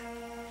willows.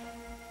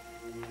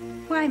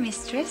 Why,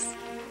 mistress?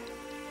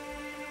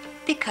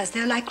 Because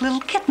they're like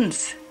little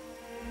kittens.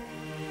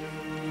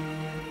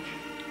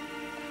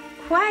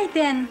 Why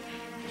then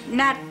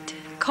not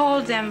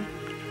call them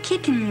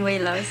kitten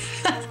willows?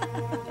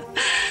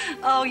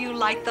 Oh, you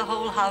light the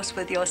whole house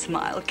with your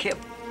smile, Kip.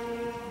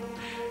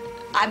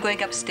 I'm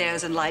going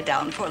upstairs and lie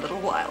down for a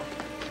little while.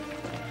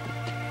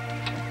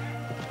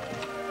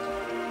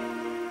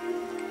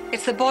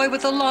 It's the boy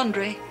with the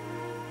laundry.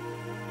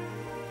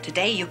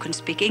 Today you can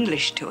speak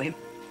English to him.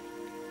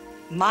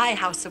 My,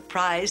 how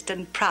surprised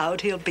and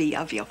proud he'll be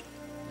of you.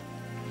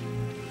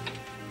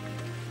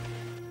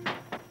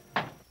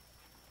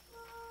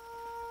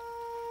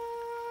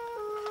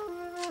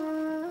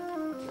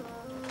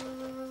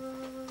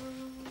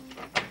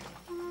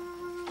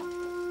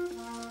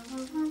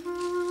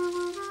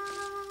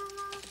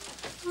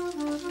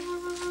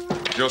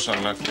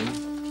 Josan nakin,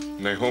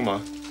 Nehoma.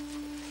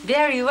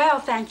 Very well,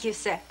 thank you,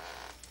 sir.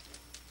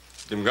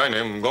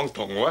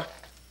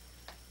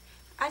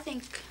 I I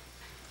think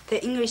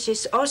the English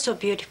is also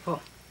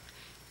beautiful.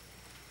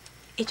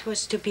 It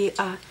was to be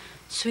a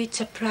sweet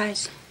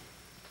surprise.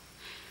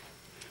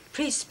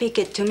 Please speak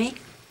it to me.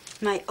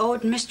 My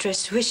old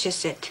mistress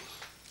wishes it.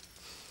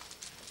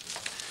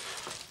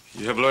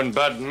 You have learned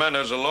bad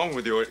manners along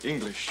with your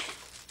English.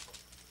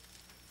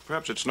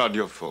 Perhaps it's not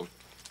your fault.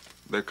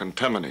 They're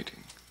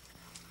contaminating.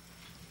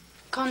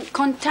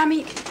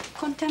 Contaminate?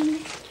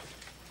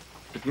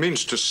 It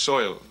means to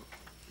soil,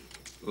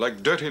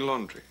 like dirty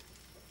laundry.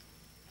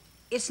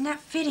 It's not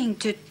fitting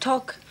to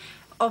talk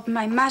of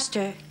my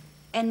master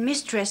and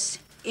mistress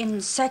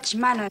in such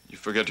manner. You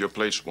forget your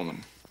place,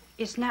 woman.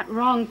 It's not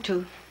wrong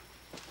to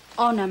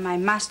honor my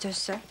master,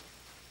 sir.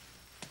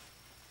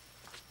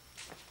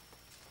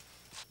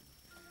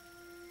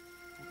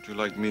 Would you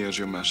like me as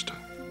your master?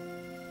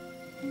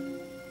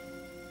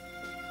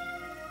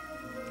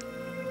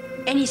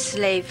 Any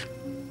slave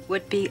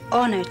would be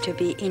honored to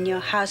be in your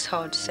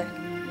household, sir.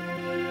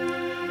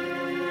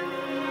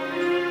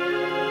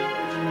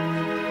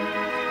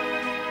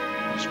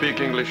 You speak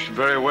English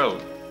very well.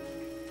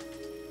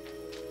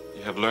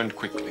 You have learned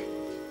quickly.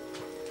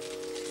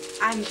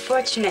 I'm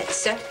fortunate,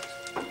 sir,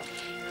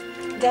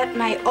 that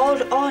my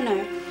old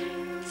owner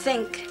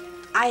think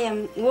I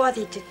am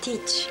worthy to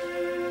teach.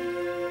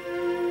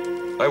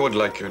 I would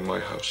like you in my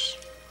house.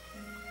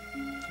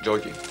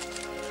 Jogi.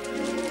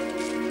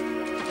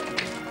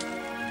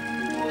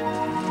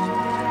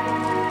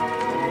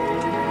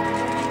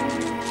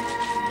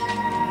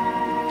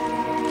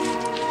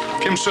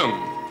 Kim Sung.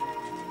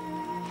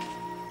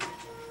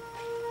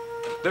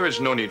 There is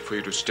no need for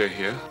you to stay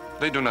here.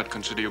 They do not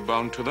consider you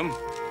bound to them.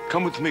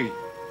 Come with me.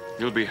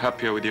 You'll be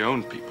happier with your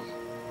own people.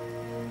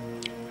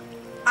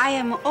 I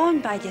am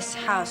owned by this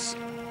house.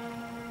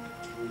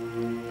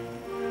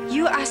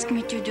 You ask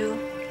me to do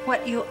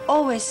what you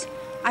always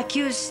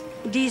accuse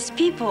these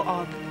people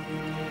of.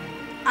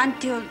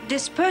 Until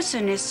this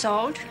person is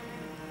sold,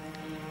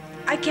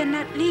 I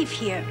cannot leave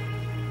here.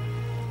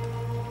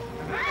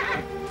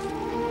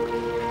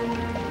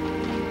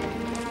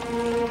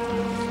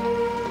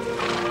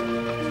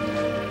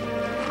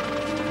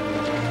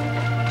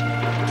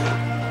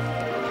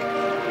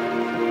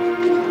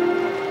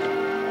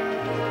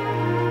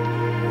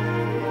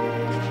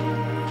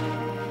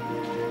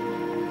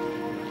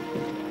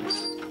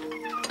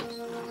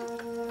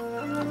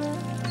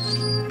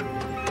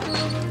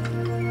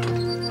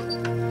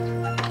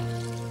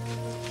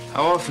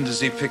 How often does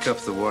he pick up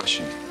the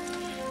washing?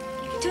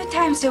 2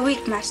 times a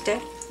week, master.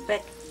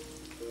 But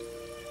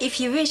if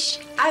you wish,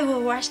 I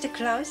will wash the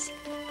clothes.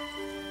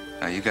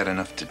 Now, you got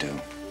enough to do.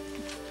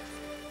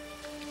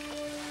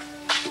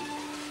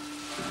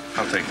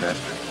 I'll take that.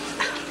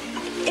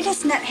 It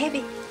is not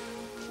heavy.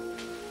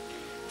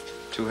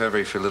 Too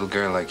heavy for a little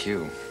girl like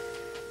you.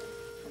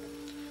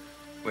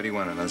 What do you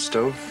want, another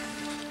stove?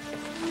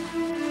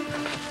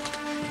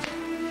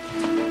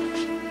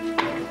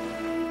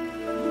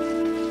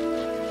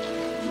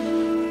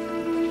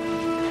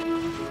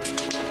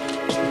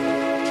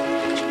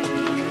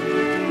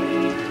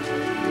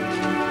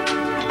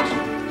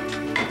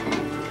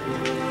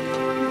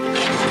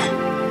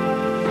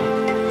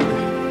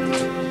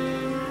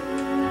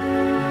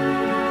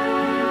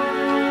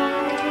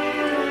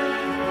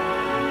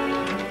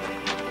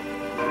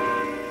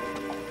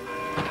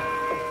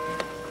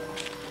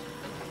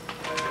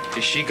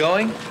 Is she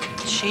going?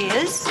 She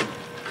is.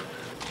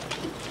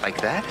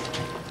 Like that?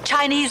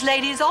 Chinese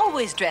ladies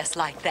always dress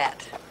like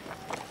that.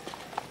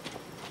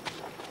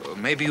 Well,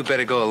 maybe you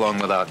better go along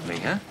without me,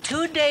 huh?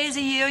 2 days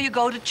a year you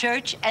go to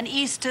church, and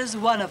Easter's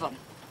one of them.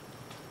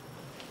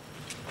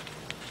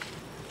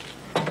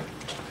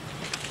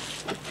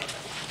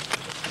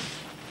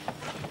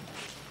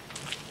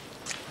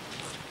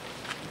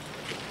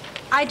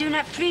 I do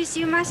not please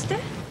you, master?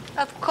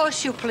 Of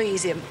course you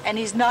please him, and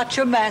he's not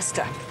your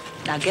master.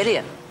 Now get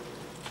in.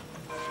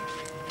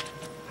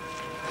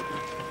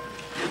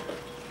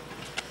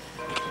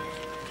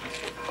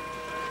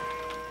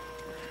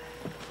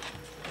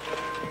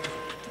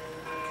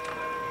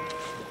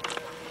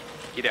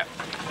 Get up.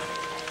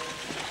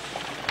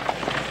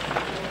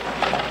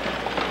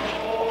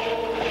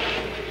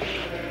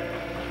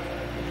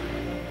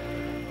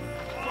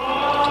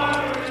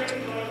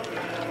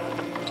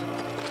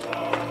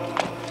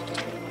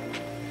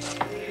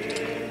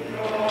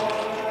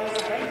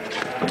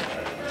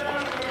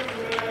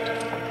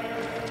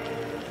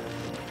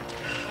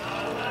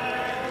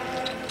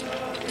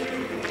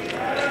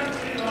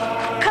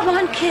 Come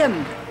on,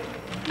 Kim.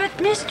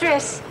 But,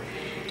 mistress,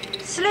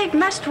 slave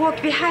must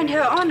walk behind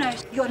her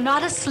owners. You're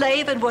not a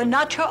slave, and we're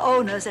not your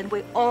owners, and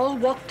we all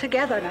walk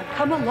together. Now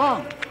come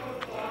along.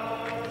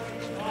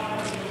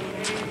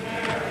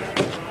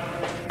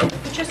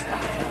 Just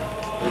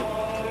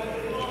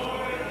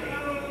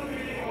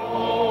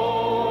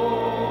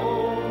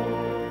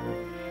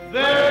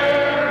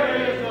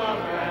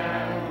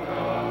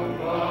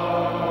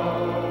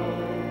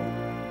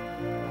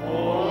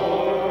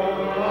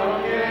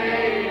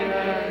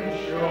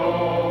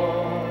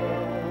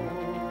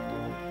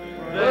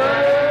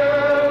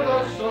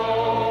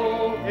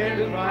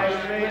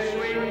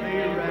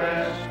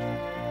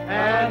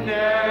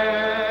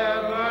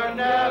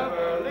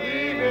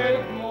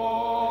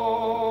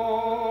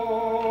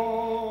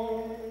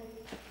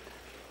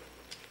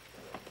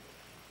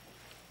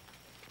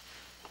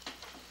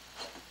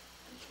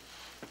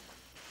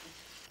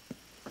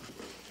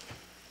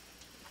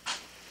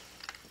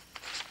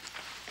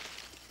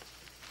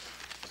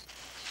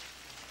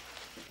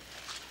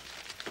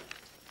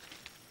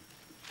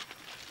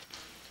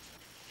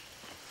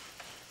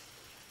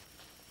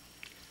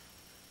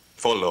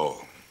For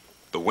lo,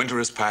 the winter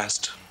is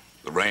past,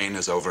 the rain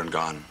is over and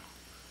gone,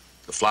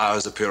 the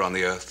flowers appear on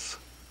the earth,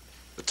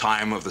 the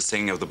time of the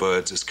singing of the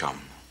birds is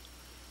come,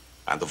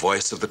 and the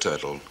voice of the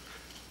turtle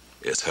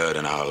is heard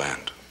in our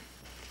land.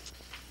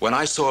 When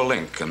I saw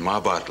Link and Ma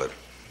Bartlett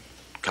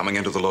coming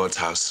into the Lord's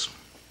house,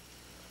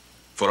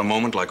 for a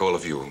moment, like all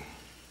of you,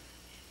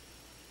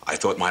 I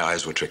thought my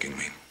eyes were tricking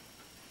me.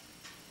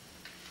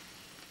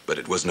 But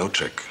it was no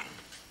trick,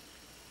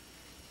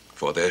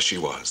 for there she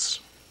was,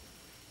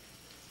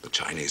 the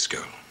Chinese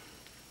girl.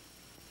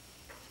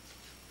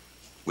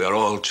 We are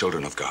all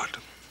children of God.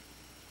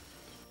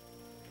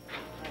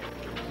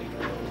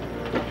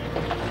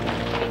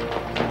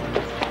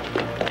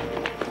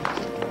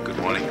 Good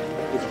morning.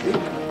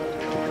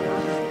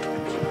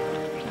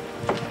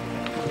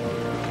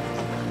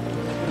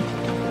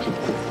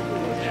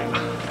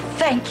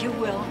 thank you,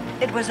 Will.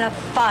 It was a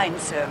fine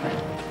sermon.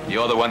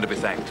 You're the one to be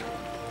thanked.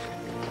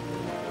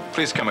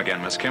 Please come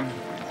again, Miss Kim.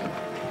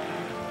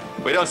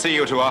 We don't see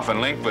you too often,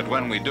 Link, but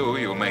when we do,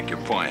 you make your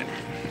point.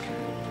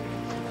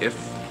 If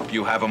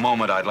you have a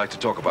moment, I'd like to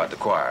talk about the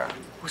choir.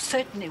 Oh,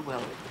 certainly,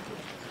 Will.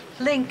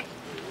 Link,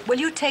 will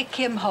you take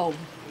Kim home?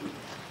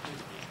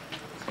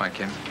 Bye,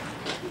 Kim.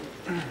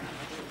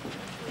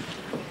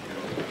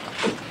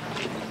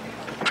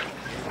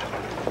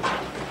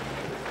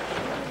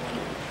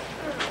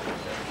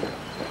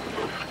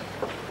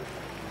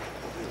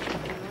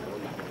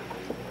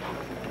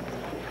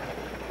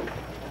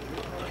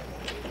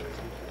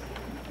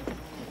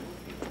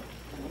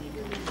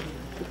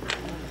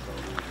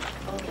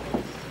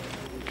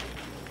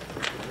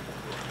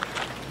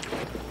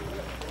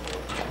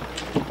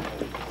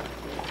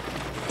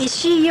 Is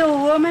she your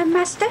woman,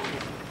 master?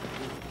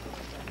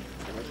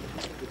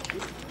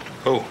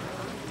 Who?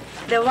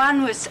 The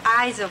one with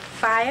eyes of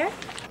fire?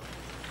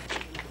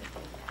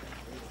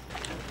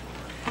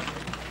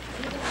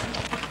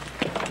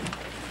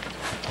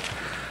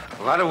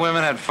 A lot of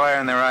women had fire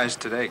in their eyes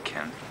today,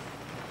 Ken.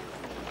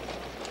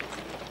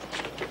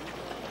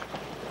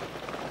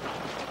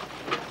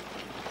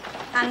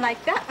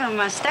 Unlike that one,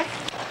 master.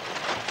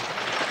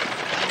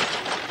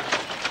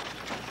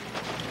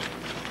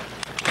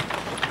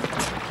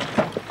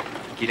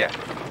 Get up.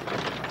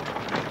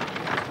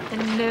 The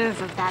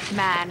nerve of that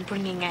man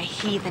bringing a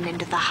heathen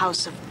into the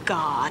house of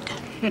God.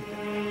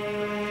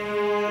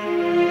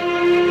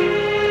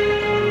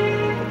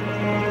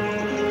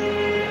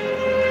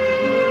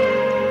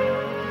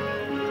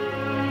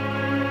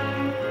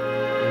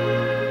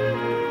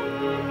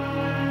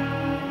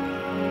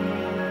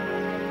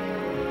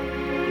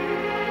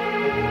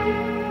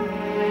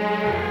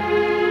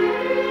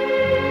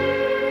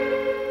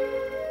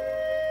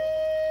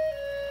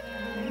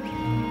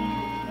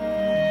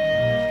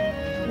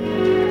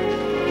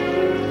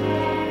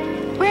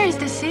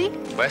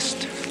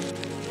 West,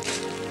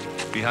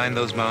 behind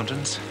those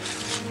mountains.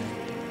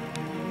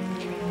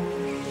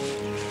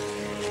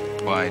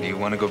 Why, do you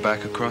want to go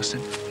back across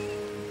it?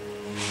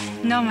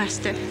 No,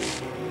 Master.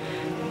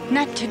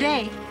 Not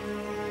today.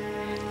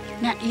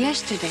 Not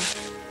yesterday.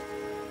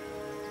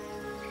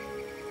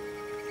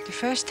 The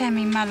first time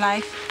in my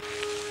life,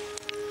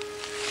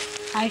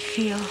 I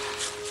feel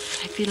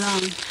I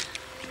belong.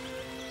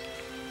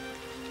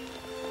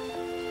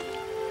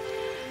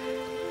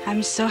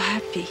 I'm so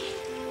happy.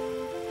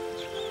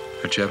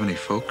 Don't you have any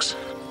folks?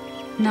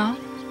 No.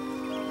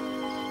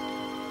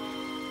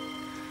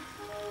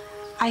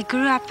 I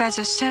grew up as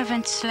a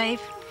servant slave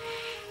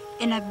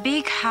in a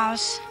big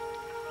house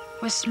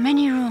with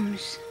many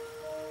rooms.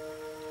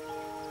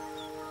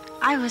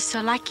 I was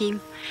so lucky.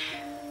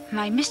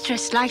 My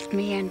mistress liked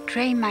me and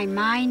trained my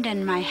mind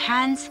and my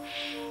hands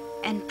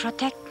and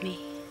protect me.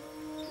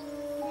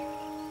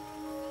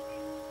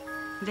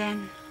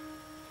 Then,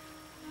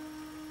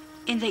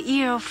 in the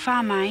year of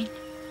famine,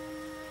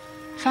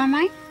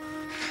 famine?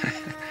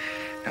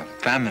 No,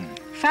 famine.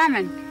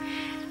 Famine.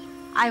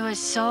 I was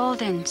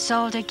sold and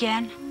sold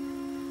again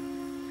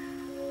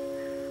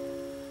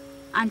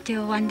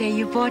until one day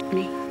you bought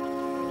me.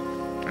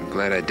 I'm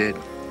glad I did.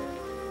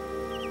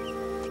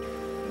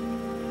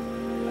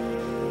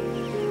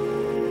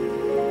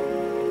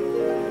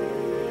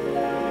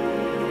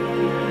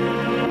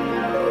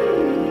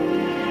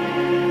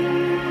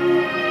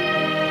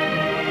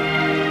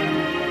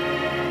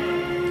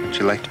 Don't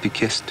you like to be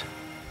kissed?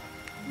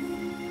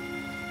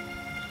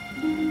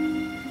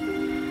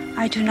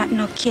 I do not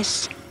know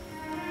kiss.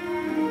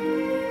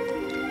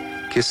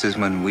 Kiss is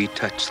when we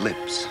touch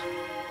lips.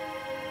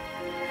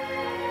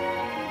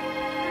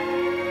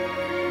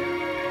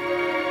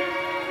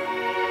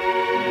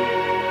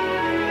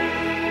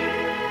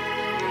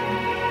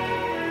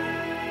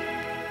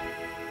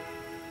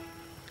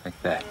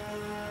 Like that.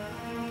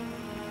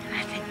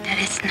 I think that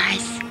is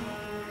nice.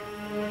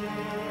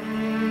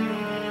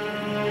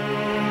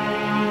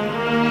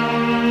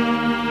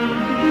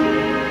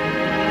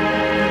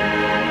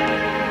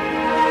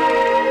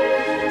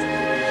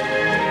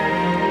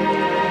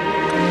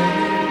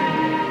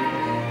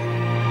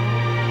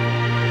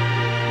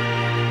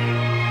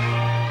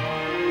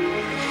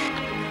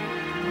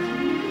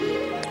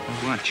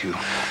 You.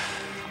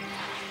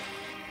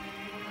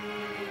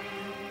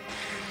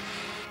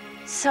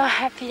 So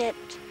happy that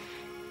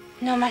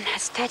no man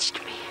has touched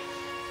me.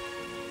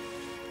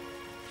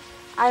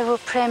 I will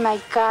pray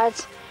my God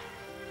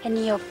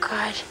and your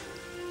God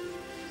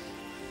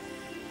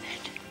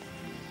that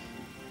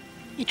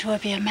it will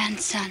be a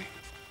man's son.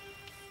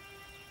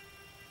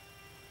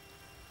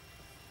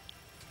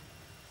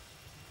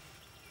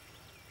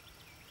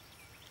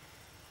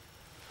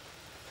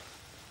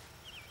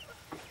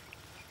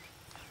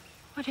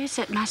 What is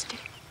it, Master?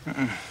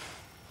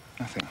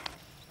 Nothing.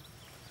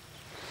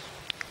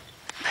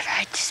 But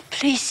I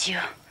displease you.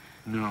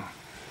 No.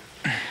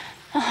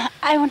 Oh,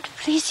 I want to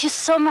please you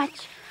so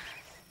much.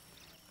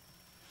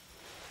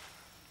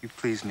 You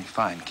please me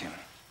fine, Kim.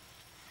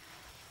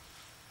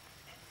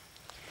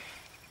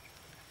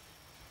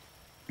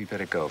 We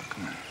better go.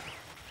 Come on.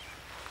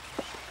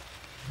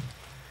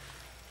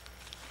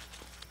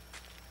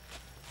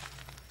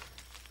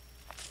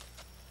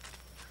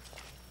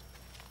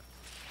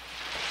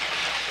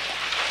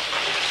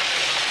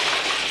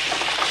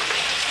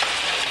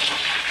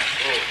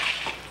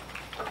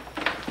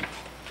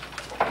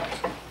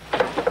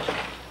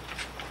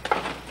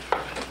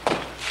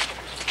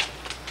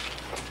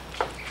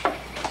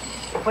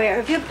 Where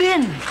have you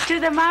been? To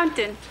the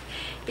mountain.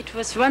 It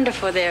was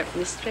wonderful there,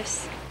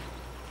 mistress.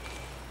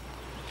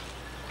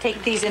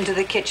 Take these into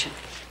the kitchen.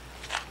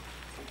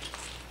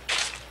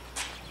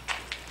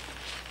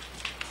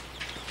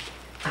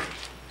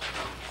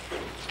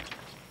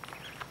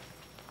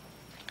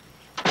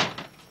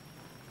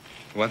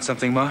 You want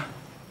something, Ma?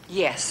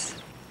 Yes.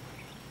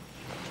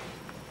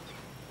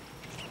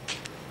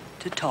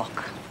 To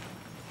talk.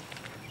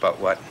 About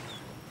what?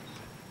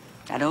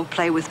 Now, don't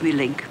play with me,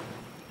 Link.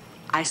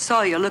 I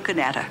saw you looking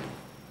at her.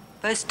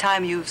 First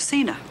time you've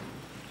seen her.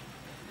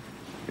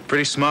 You're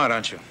pretty smart,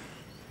 aren't you?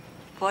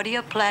 What are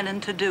you planning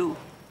to do?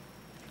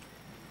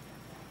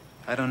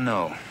 I don't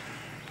know.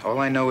 All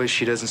I know is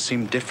she doesn't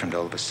seem different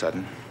all of a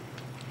sudden.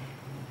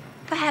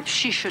 Perhaps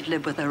she should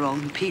live with her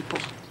own people.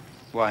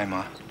 Why,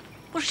 Ma?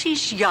 Well,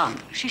 she's young.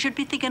 She should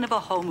be thinking of a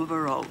home of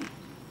her own.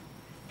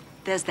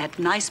 There's that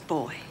nice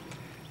boy.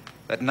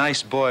 That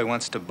nice boy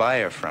wants to buy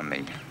her from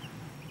me.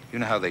 You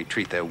know how they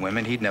treat their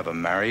women. He'd never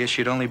marry her.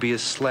 She'd only be a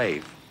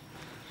slave.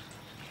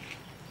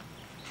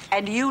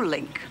 And you,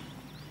 Link,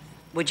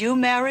 would you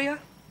marry her?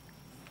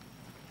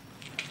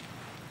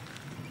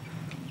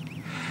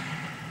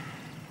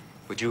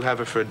 Would you have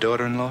her for a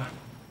daughter-in-law?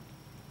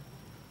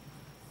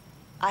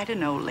 I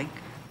don't know, Link.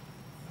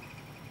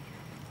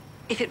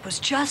 If it was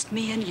just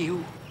me and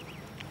you,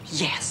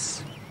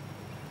 yes.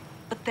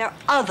 But there are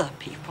other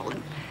people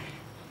and,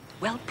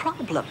 well,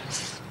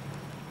 problems.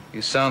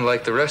 You sound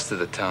like the rest of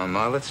the town,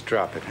 Ma. Let's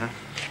drop it, huh?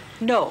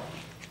 No,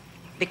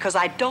 because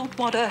I don't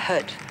want her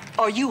hurt,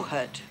 or you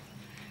hurt.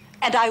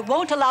 And I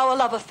won't allow a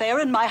love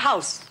affair in my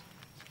house.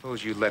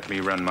 Suppose you let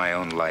me run my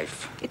own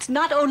life. It's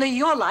not only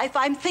your life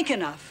I'm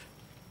thinking of.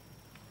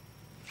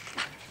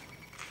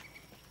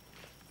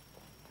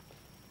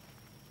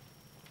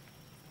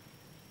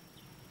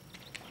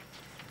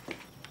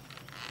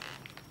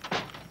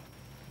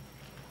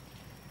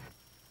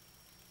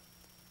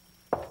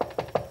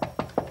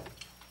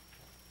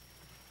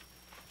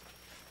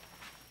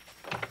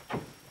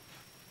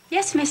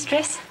 Yes,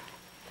 mistress.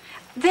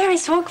 There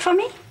is work for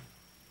me.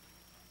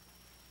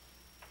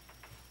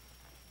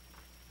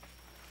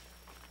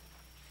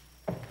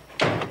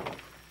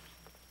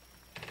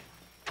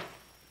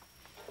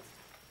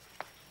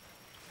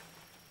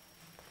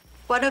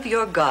 One of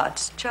your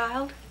gods,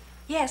 child?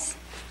 Yes,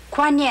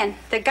 Kuan Yin,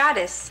 the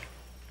goddess.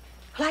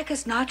 Like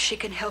as not, she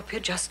can help you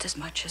just as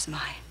much as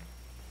mine.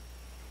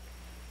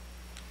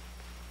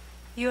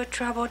 You're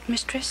troubled,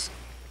 mistress?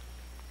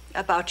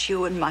 About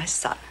you and my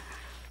son.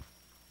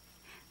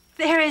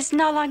 There is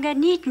no longer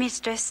need,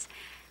 mistress.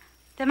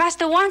 The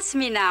master wants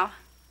me now.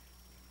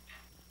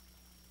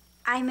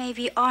 I may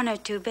be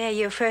honored to bear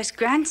your first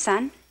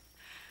grandson.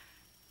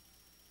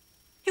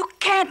 You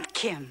can't,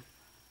 Kim.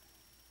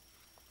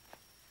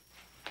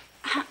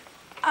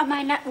 Am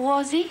I not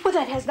worthy? Well,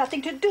 that has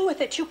nothing to do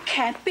with it. You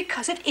can't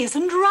because it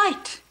isn't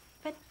right.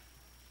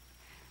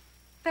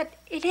 But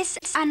it is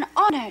an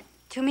honor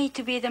to me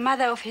to be the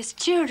mother of his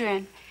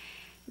children.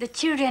 The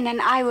children and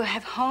I will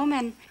have home,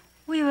 and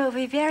we will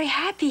be very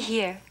happy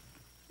here.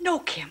 No,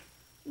 Kim.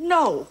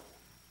 No.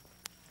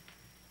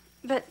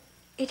 But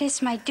it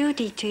is my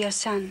duty to your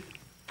son.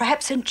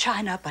 Perhaps in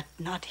China, but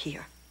not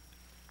here.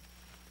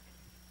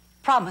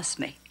 Promise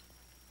me.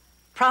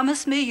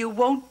 Promise me you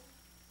won't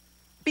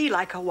be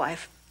like a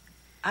wife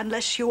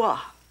unless you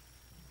are.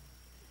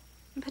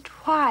 But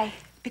why?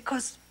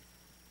 Because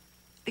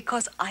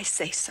I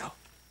say so.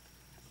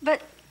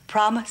 But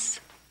promise.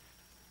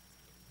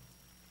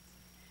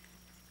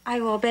 I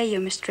will obey you,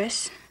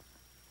 mistress.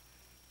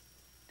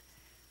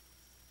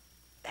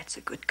 That's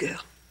a good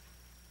girl.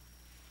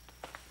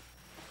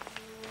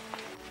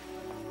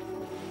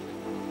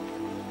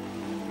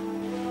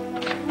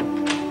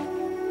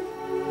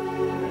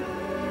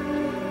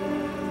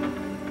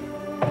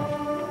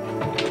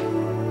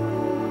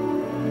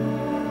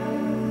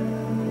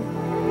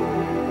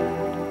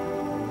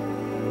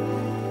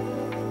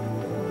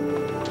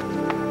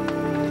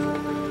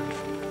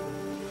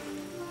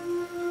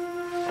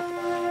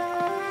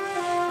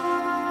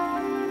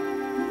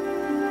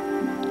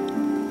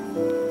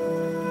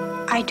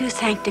 I do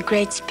thank the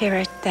Great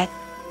Spirit that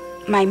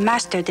my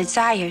master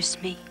desires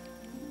me.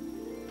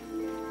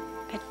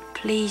 But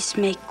please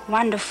make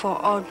wonderful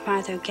old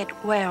mother get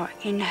well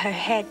in her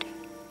head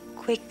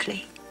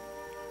quickly.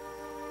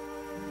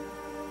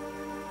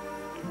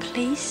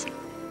 Please?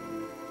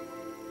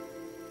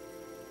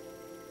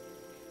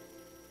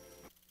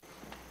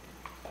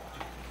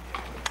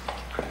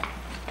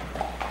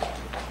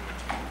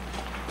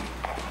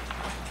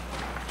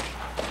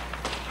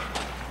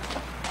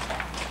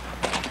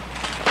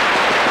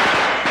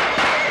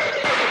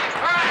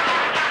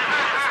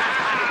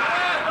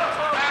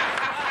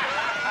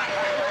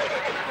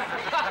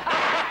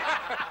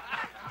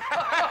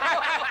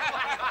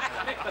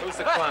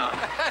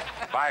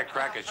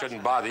 Firecracker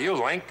shouldn't bother you,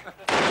 Link.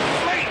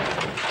 Wait!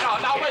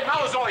 No, wait, I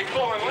was only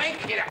fooling, Link.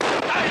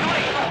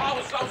 I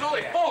was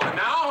only fooling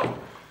now.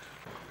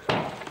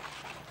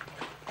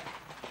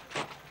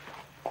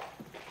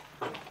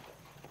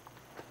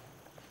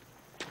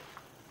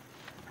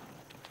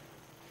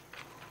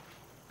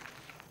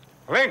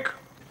 Link.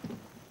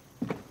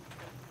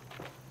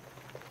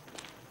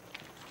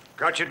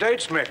 Got your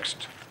dates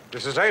mixed.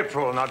 This is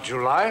April, not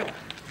July.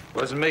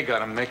 Wasn't me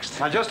got 'em mixed.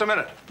 Now, just a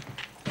minute.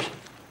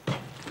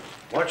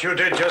 What you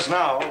did just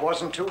now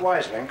wasn't too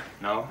wise, Link.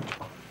 No?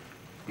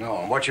 No,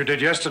 and what you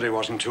did yesterday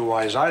wasn't too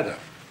wise either.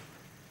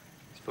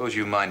 Suppose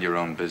you mind your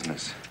own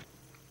business.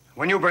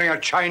 When you bring a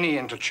Chinese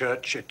into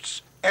church,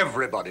 it's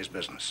everybody's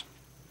business.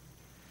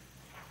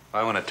 If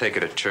I want to take her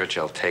to church,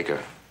 I'll take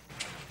her.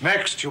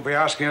 Next, you'll be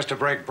asking us to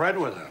break bread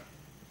with her.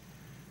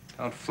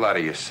 Don't flatter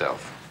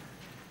yourself.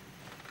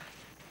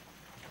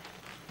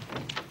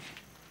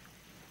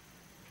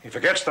 He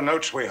forgets the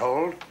notes we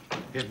hold.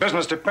 His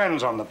business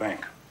depends on the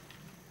bank.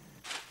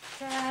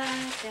 Da,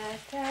 da,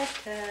 da,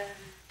 da.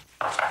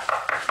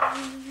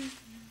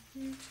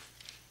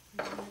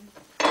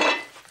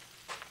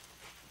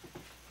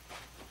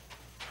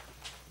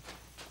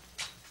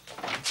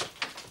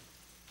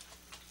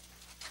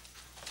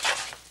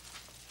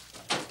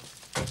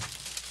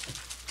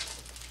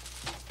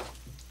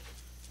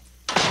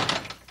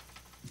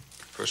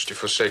 First you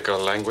forsake our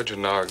language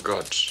and now our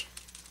gods.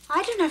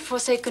 I do not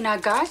forsake our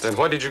gods. Then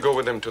why did you go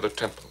with them to the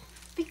temple?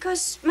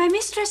 Because my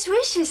mistress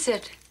wishes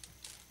it.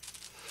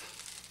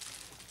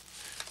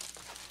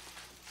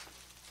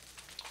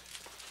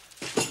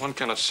 One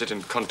cannot sit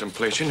in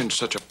contemplation in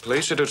such a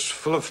place. It is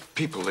full of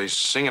people. They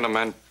sing and a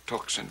man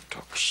talks and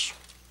talks.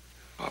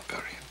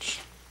 Barbarians.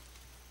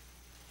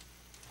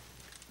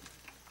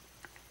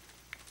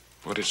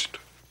 What is it?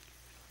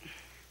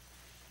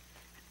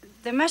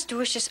 The master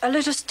wishes a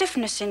little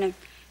stiffness in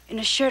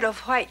a shirt of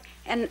white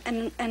and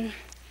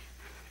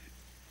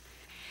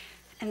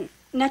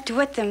not to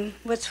wet them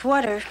with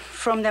water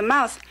from the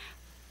mouth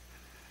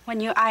when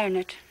you iron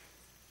it.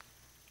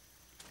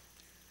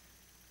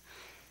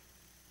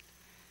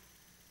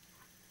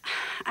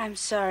 I'm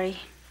sorry.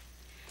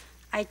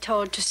 I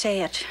told to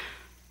say it.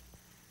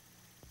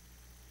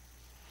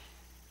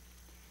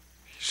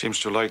 He seems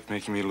to like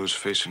making me lose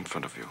face in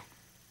front of you.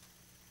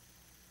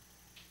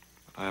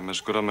 But I am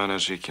as good a man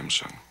as he, Kim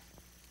Sung.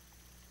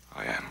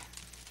 I am.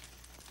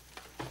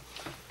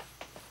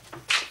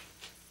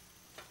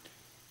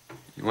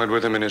 You went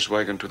with him in his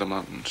wagon to the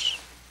mountains.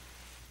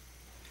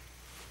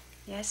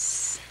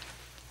 Yes.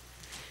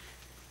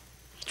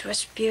 It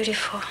was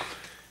beautiful.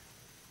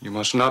 You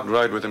must not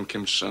ride with him,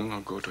 Kim Sung,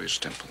 or go to his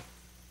temple.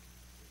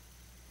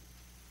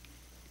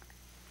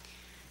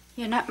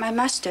 You're not my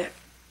master.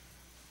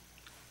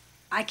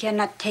 I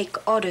cannot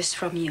take orders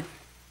from you.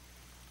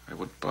 I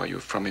would buy you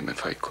from him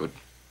if I could.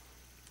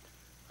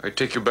 I'd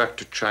take you back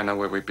to China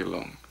where we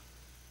belong.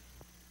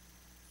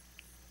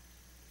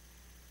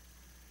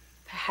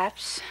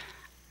 Perhaps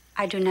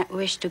I do not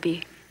wish to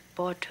be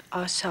bought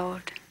or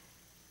sold.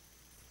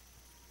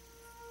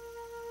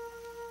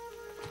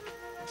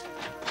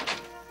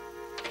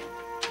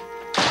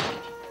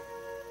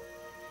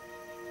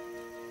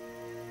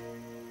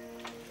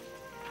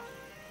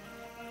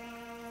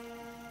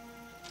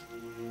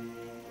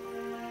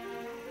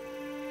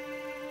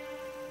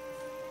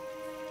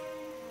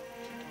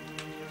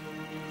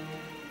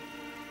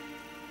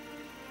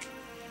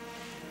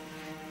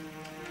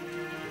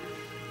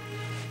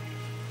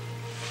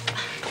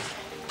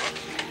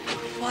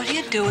 What are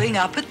you doing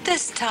up at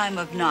this time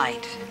of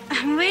night?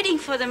 I'm waiting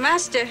for the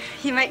master.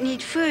 He might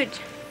need food.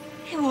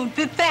 He won't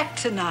be back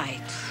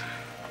tonight.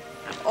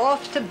 I'm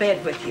off to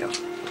bed with you.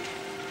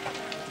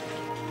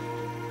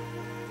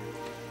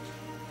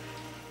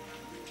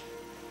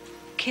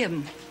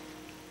 Kim,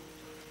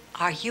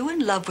 are you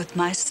in love with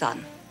my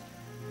son?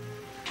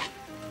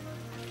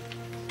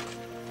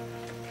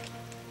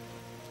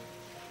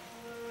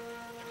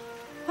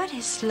 What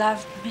is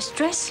love,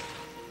 mistress?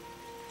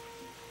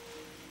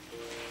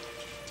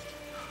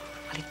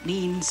 Well, it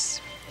means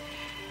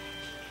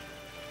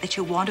that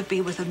you want to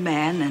be with a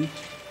man and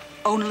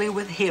only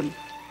with him.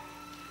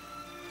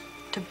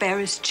 To bear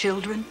his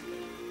children,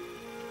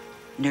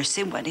 nurse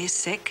him when he's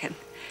sick,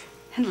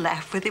 and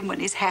laugh with him when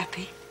he's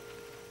happy.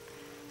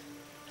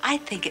 I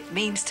think it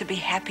means to be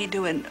happy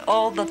doing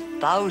all the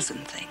 1,000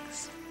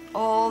 things.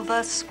 All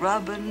the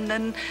scrubbing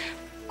and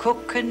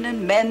cooking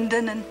and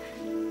mending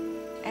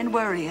and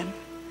worrying.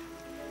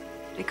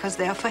 Because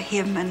they're for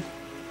him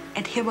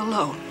and him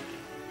alone.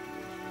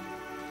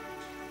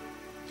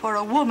 For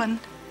a woman,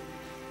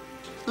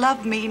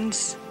 love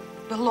means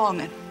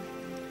belonging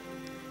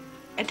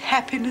and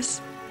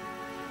happiness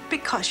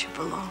because you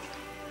belong.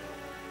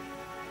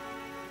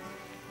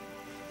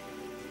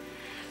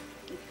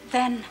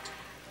 Then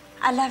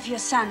I love your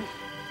son.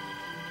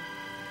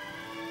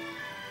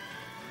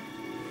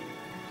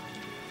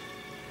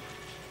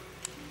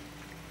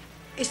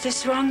 Is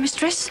this wrong,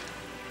 mistress?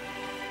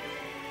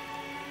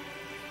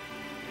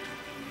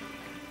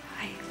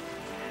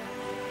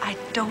 I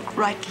don't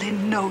rightly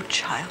know,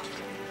 child.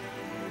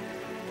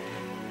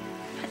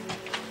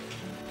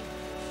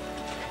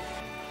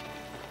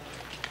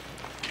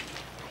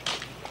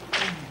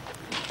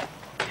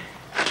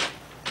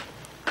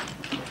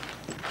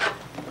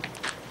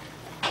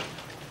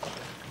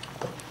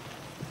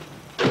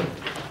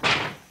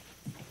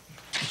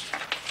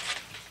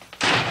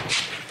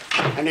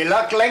 Any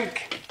luck,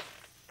 Link?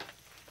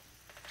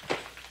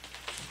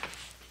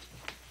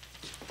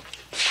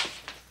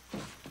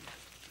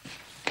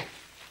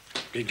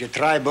 Did you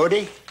try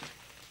Bodie?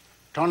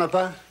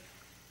 Tonopah?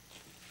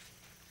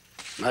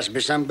 Must be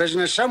some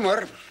business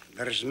somewhere.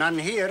 There's none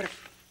here.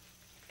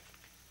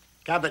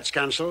 Cabot's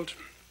cancelled.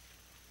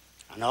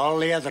 And all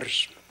the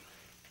others.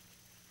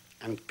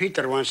 And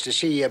Peter wants to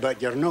see you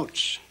about your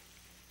notes.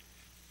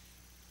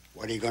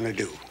 What are you going to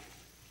do?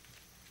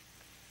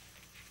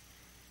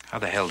 How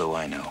the hell do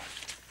I know?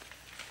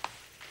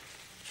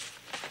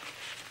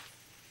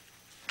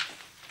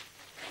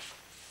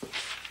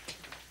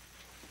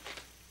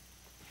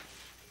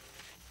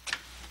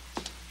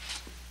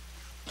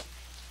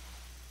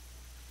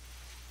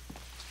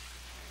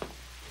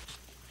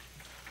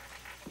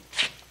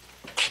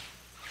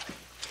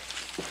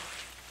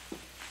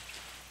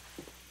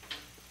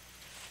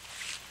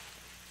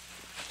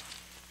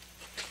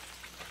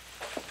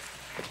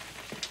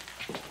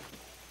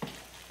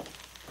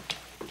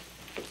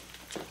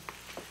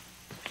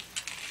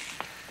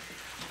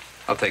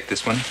 I'll take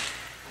this one.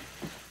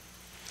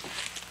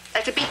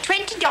 That'll be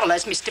 $20,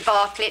 Mr.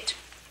 Bartlett.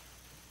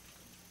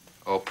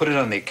 Oh, put it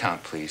on the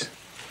account, please.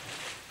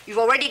 You've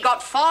already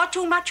got far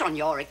too much on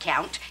your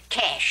account.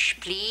 Cash,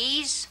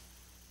 please.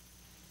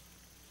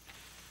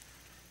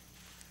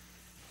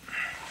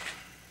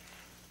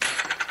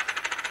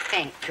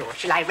 Thank you.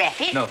 Shall I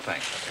wrap it? No,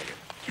 thanks. I'll take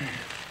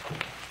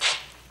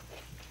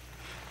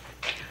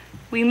it.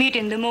 We meet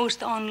in the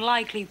most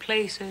unlikely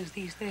places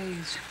these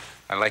days.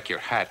 I like your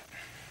hat.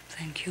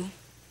 Thank you.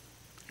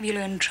 Have you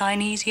learned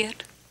Chinese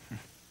yet?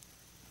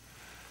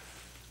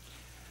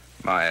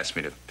 Ma asked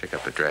me to pick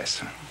up a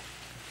dress.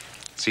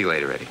 See you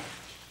later, Eddie.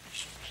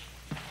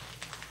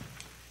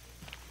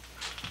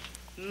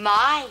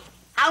 My,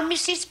 how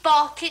Mrs.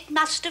 Bartlett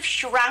must have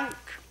shrunk.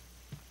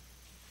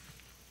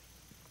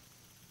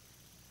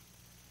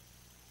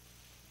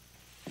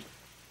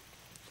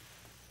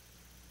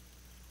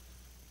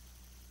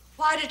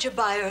 Why did you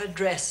buy her a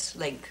dress,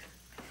 Link?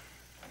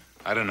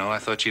 I don't know. I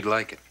thought you'd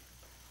like it.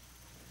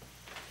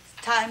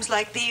 Times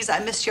like these, I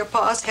miss your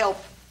pa's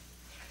help.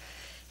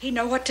 He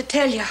know what to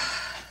tell you.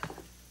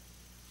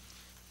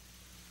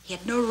 He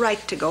had no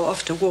right to go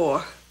off to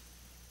war.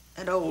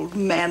 An old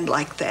man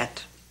like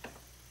that.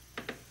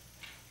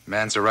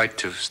 Man's a right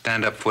to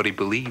stand up for what he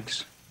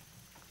believes.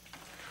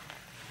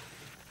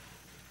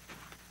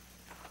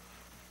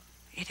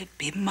 It'd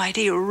be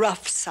mighty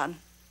rough, son.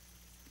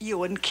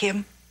 You and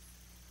Kim.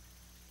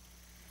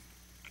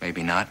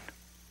 Maybe not.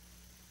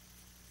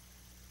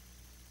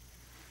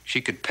 She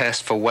could pass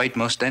for white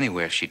most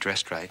anywhere if she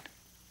dressed right.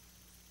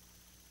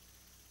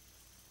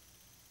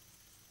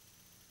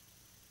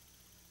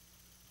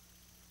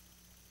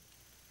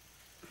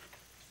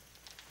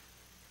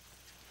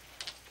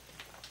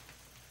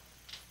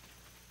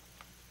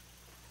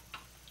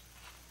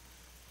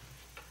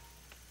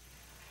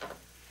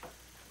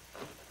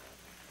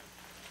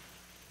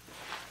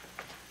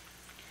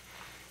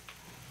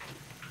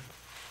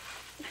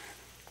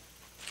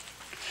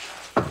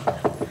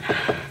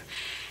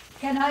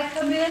 Can I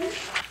come in?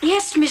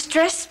 Yes,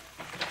 mistress.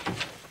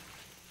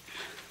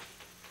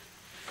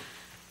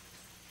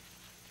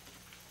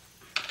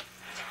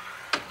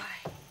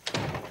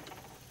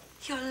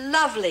 You're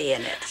lovely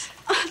in it.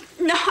 Oh,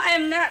 no, I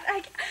am not.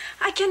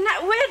 I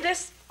cannot wear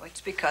this. Oh,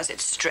 it's because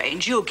it's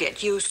strange. You'll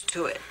get used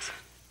to it.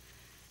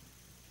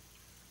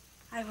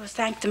 I will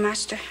thank the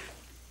master.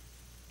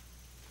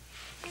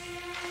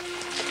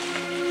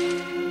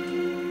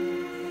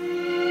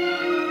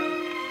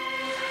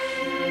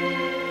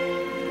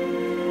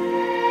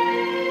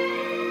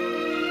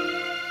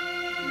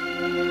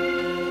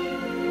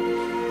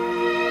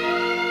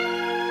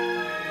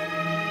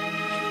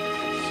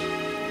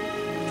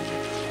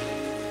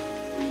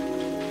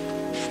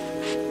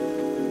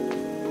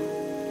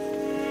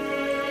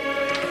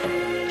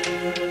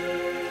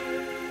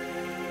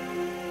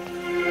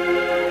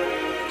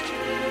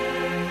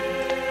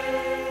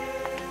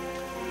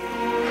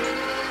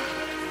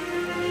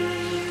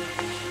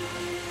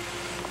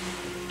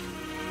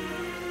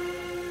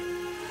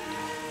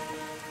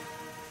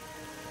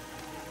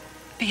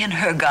 Being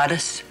her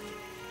goddess,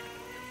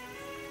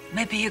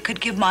 maybe you could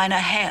give mine a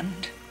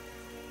hand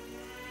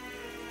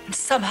and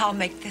somehow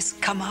make this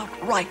come out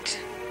right.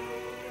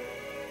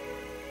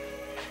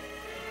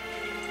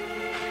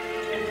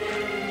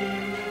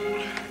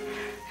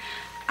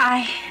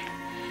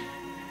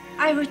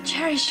 I would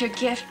cherish your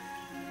gift,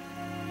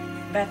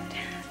 but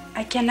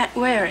I cannot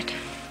wear it.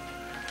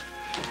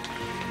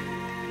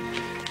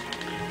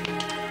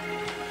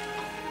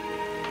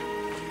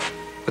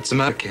 What's the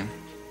matter, Kim?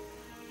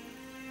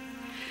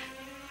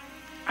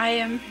 I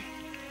am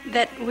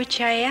that which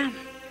I am.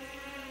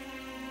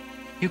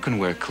 You can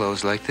wear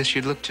clothes like this.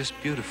 You'd look just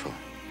beautiful.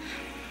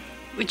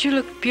 Would you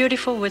look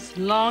beautiful with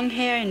long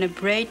hair and a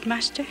braid,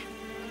 master?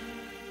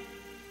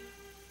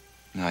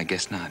 No, I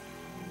guess not.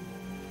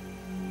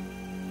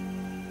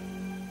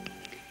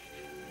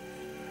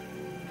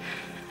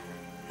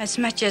 As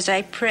much as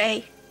I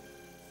pray,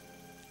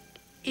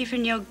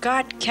 even your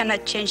God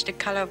cannot change the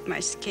color of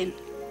my skin.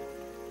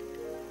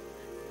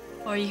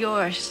 Or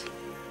yours.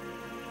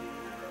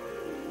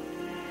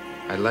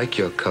 I like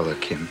your color,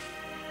 Kim.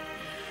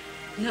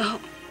 No,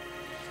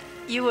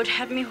 you would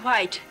have me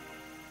white.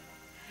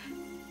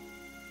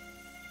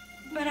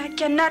 But I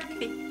cannot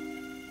be.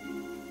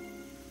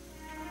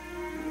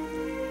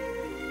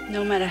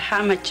 No matter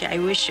how much I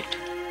wish it.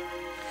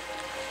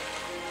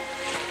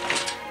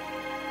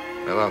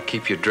 Well, I'll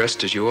keep you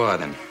dressed as you are,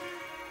 then.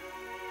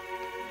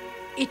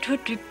 It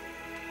would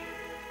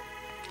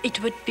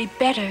be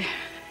better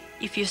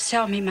if you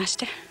sell me,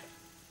 master.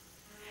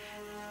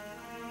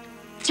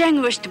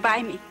 Chang wished to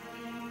buy me.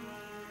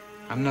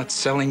 I'm not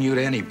selling you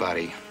to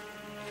anybody.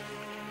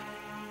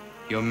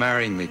 You're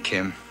marrying me,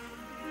 Kim.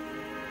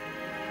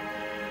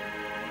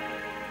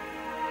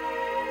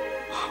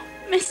 Oh,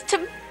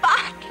 Mr.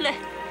 Bartlett.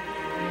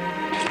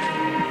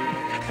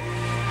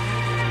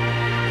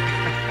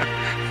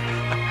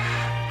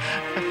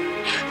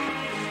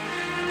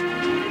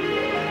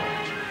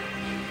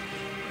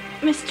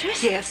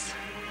 Mistress? Yes,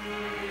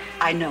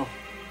 I know.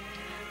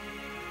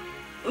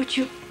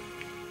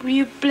 Will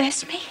you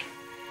bless me?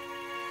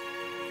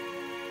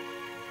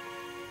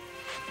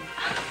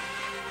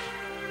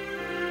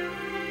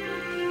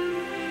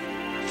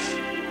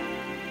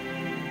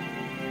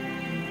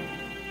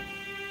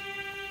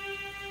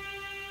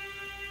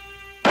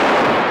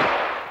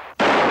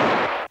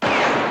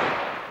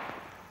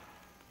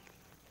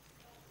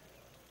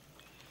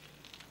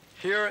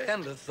 Here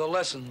endeth the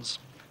lessons.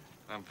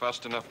 I'm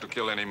fast enough to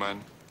kill any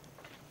man.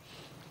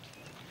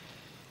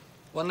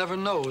 One never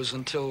knows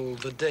until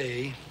the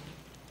day.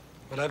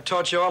 But I've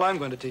taught you all I'm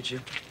going to teach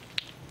you.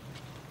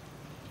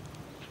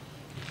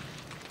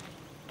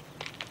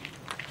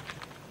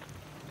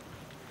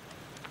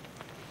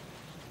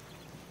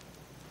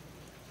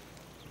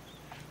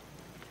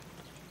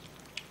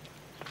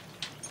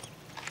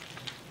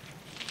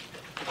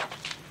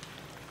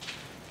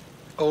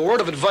 A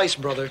word of advice,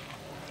 brother.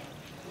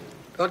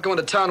 Don't go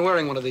into town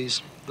wearing one of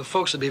these. The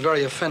folks would be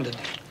very offended.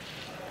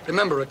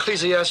 Remember,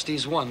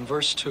 Ecclesiastes 1,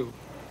 verse 2.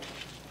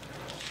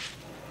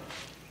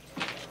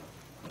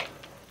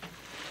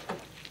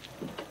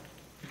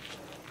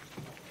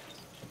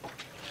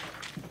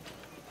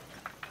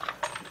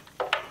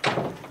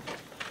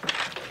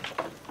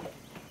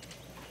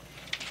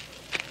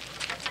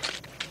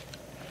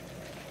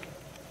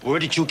 Where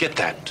did you get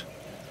that?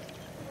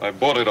 I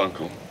bought it,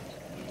 Uncle.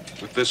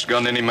 With this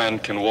gun, any man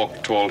can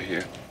walk tall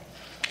here.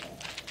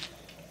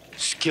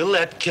 Skill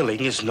at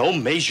killing is no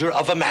measure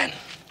of a man.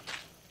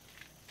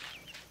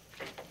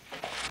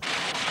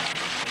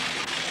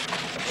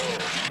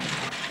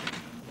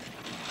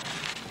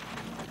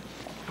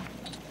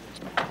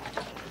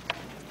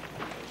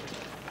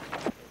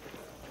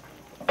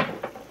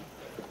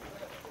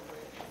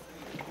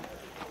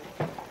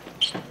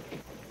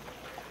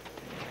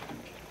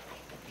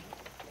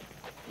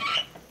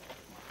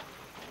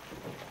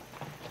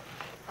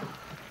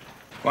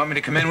 Want me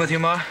to come in with you,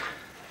 Ma?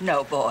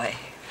 No, boy.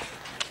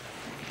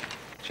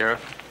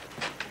 Sheriff?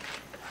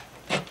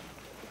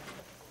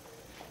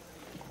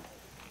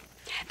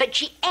 But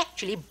she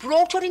actually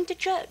brought her into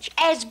church,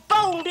 as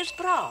bold as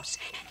brass,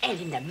 and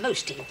in the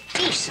most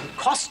indecent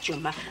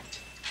costume.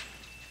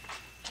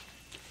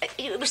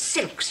 It was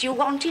silks you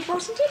wanted,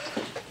 wasn't it?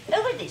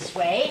 Over this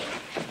way.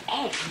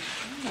 And...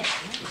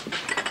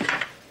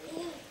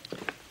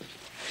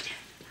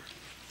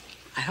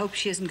 I hope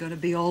she isn't going to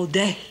be all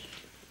day.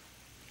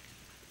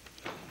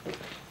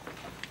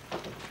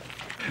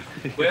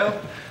 Will?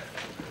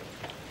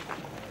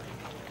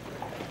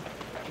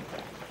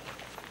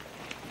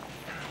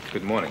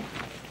 Good morning,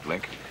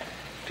 Link.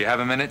 Do you have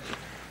a minute?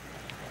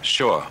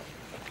 Sure.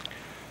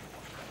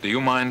 Do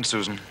you mind,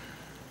 Susan?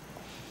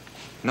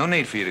 No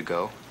need for you to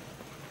go.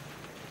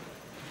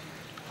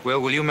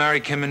 Will you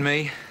marry Kim and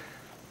me?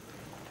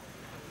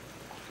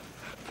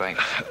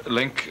 Thanks.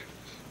 Link,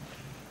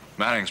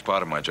 marrying's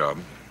part of my job.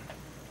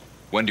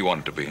 When do you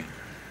want it to be?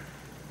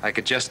 I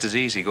could just as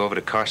easy go over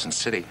to Carson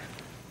City.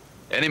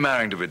 Any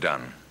marrying to be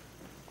done,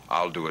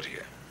 I'll do it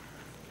here.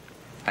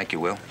 Thank you,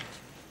 Will.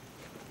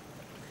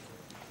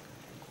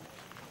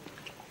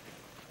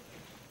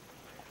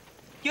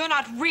 You're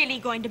not really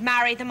going to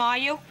marry them, are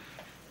you?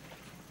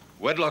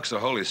 Wedlock's a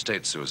holy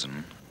state,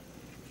 Susan.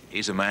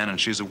 He's a man and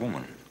she's a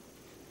woman.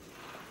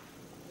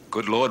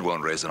 Good Lord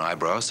won't raise an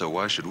eyebrow, so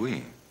why should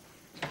we?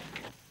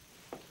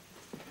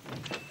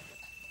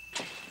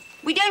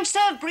 We don't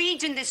serve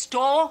breeds in this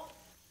store.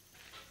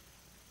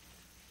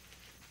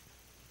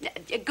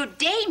 Good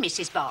day,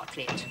 Mrs.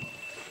 Bartlett.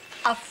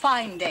 A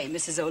fine day,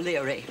 Mrs.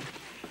 O'Leary.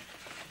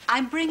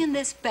 I'm bringing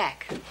this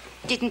back.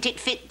 Didn't it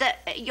fit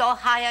your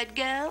hired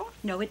girl?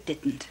 No, it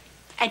didn't.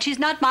 And she's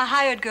not my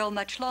hired girl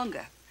much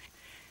longer.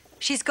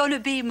 She's going to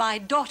be my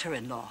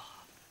daughter-in-law.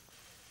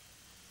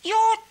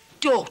 Your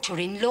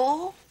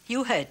daughter-in-law?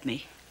 You heard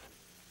me.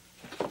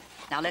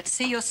 Now, let's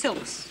see your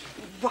silks.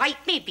 White,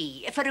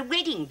 maybe, for a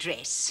wedding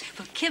dress.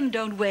 Well, Kim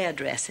don't wear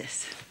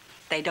dresses.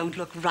 They don't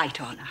look right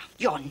on her.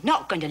 You're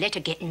not going to let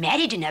her get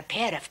married in a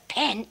pair of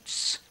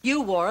pants. You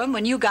wore 'em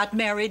when you got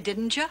married,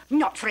 didn't you?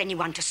 Not for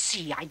anyone to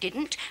see, I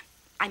didn't.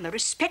 I'm a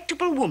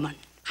respectable woman.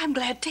 I'm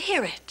glad to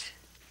hear it.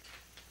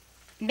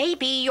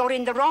 Maybe you're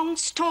in the wrong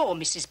store,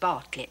 Mrs.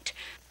 Bartlett.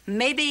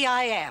 Maybe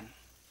I am.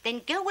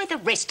 Then go where the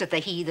rest of the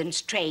heathens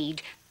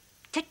trade.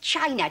 To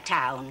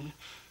Chinatown.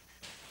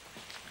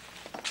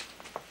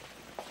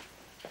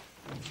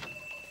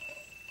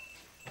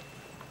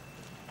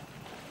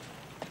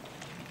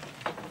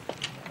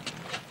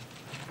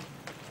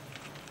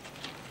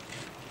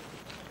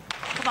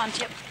 Come on,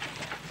 Chip.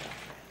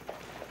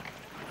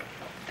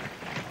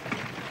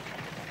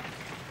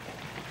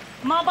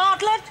 Ma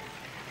Bartlett?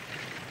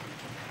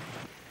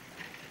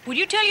 Would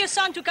you tell your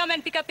son to come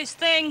and pick up his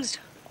things?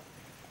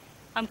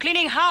 I'm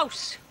cleaning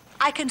house.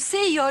 I can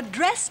see you're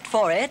dressed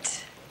for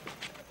it.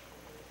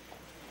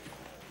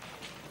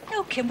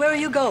 No, Kim, where are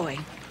you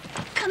going?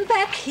 Come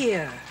back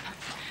here.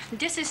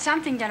 This is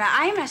something that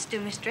I must do,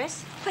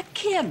 mistress. But,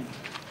 Kim,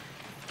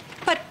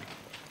 but...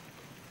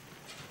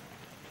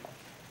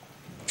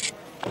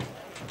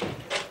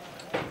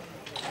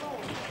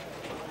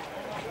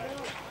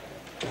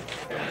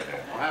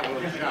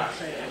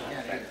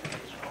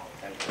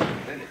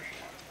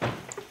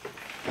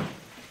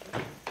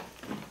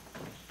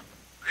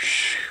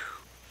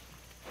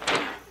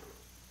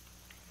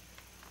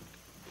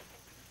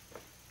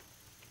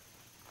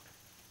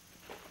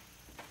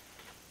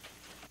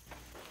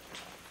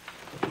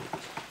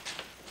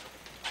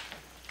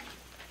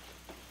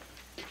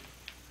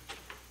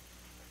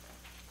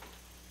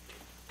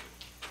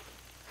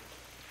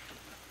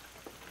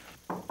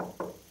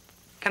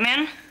 Come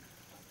in.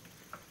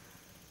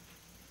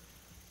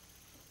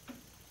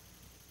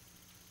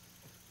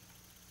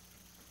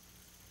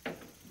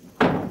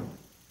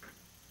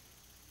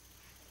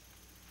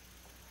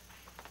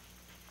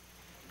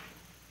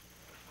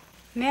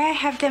 May I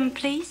have them,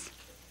 please?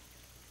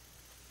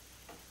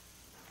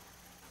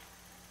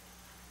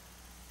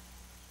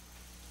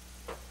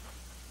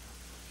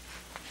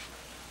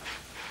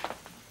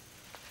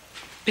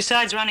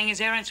 Besides running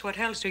his errands, what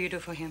else do you do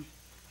for him?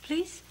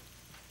 Please?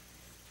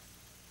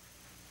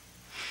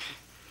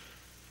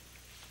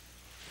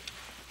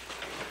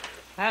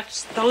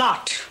 That's the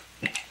lot.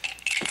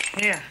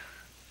 Here.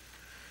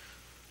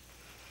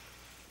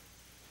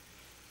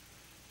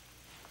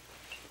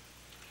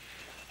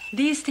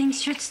 These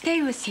things should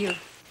stay with you.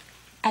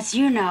 As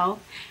you know,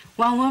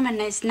 one woman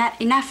is not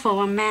enough for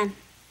one man.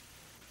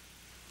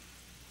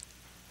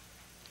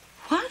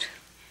 What?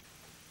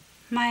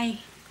 My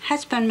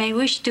husband may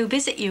wish to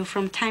visit you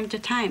from time to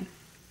time.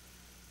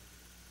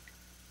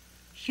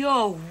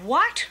 Your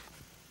what?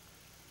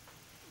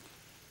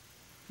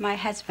 My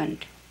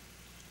husband.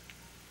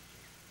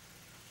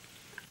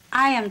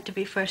 I am to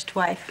be first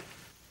wife.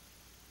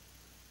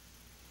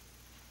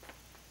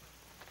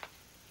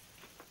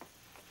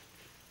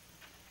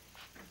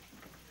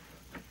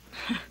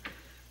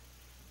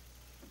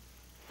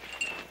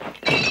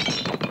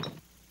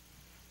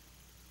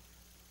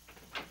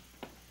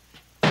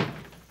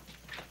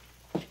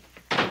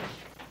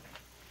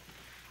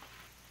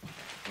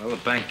 Well, the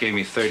bank gave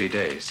me 30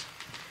 days.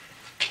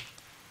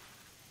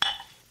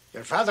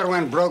 Your father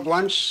went broke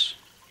once.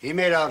 He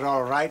made out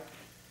all right.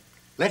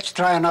 Let's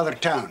try another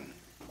town.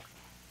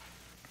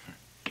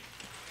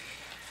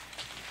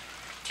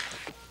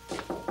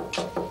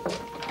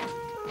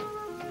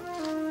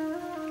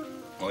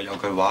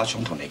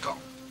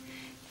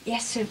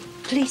 Yes, sir.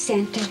 Please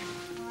enter.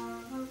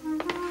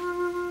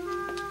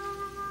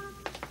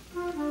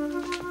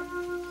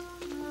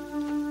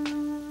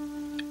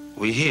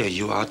 We hear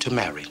you are to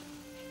marry.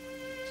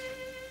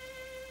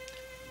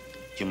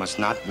 You must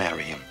not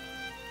marry him.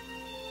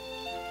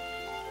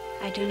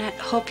 I do not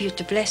hope you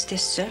to bless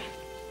this, sir.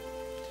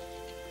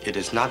 It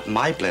is not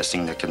my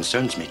blessing that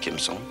concerns me, Kim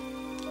Sung.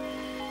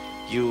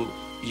 You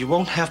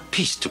won't have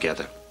peace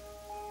together.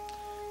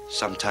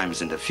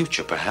 Sometimes in the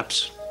future,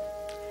 perhaps.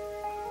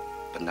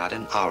 But not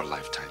in our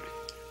lifetime.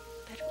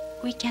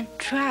 We can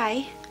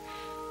try.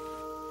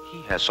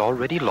 He has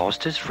already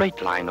lost his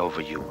freight line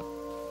over you.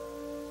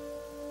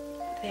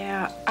 There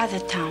are other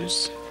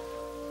towns.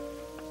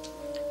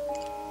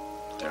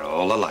 They're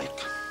all alike.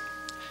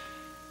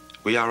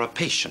 We are a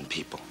patient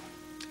people.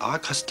 Our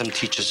custom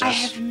teaches us... I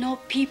have no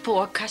people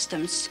or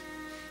customs.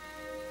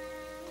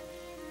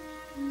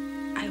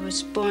 I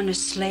was born a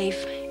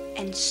slave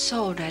and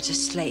sold as a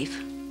slave.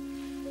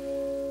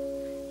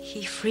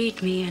 He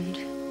freed me, and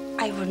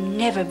I will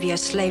never be a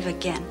slave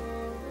again.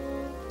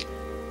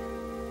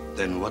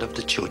 Then what of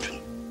the children?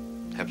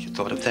 Have you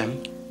thought of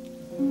them?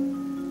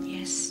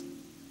 Yes.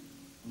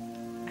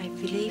 I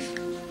believe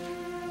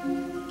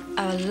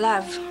our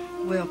love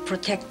will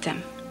protect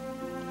them.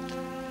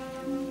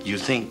 You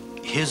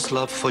think his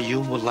love for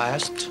you will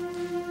last?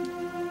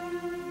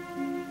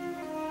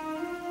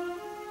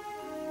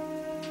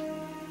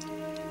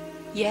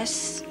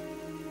 Yes.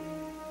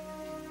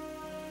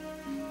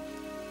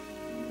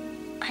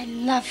 I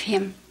love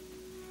him.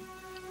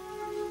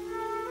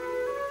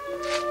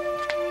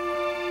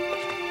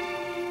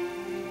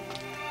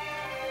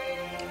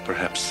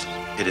 Perhaps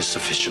it is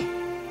sufficient.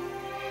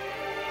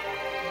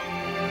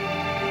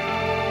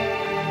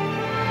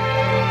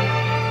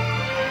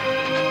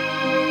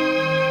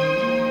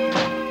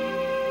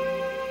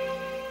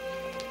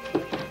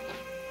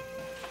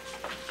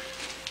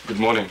 Good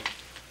morning.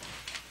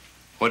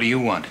 What do you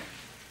want?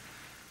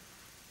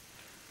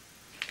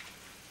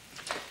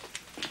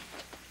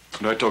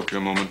 Could I talk to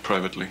you a moment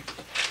privately?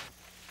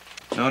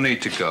 No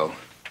need to go.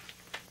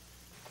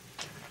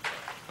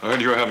 I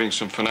heard you're having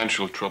some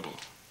financial trouble.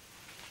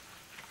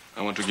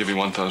 I want to give you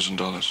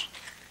 $1,000.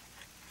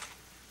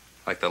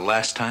 Like the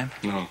last time?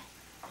 No,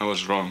 I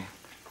was wrong.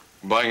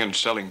 Buying and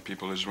selling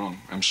people is wrong.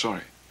 I'm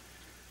sorry.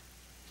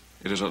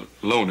 It is a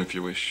loan if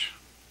you wish.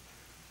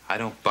 I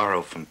don't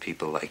borrow from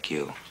people like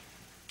you.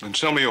 Then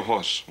sell me your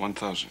horse,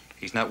 1,000.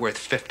 He's not worth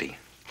 50.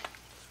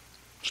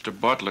 Mr.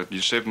 Bartlett,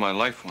 you saved my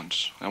life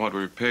once. I want to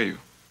repay you.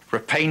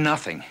 Repay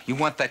nothing. You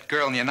want that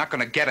girl and you're not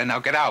going to get her. Now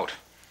get out.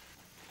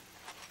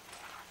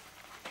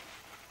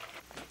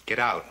 Get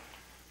out.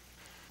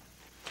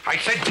 I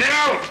said get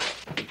out!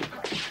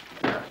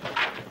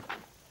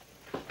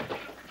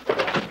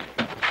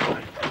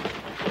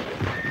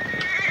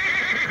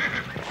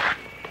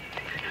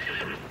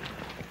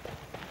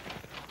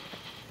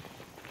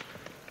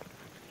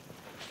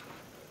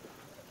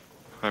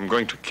 I'm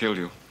going to kill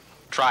you.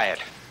 Try it.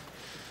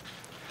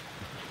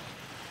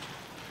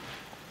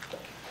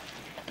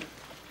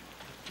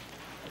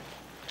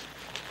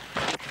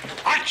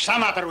 What's the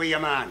matter with you,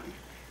 man?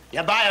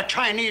 You buy a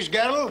Chinese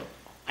girl,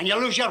 and you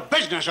lose your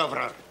business over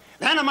her.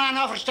 Then a man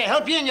offers to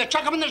help you, and you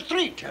chuck him in the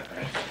street.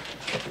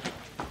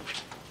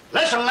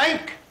 Listen,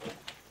 Link.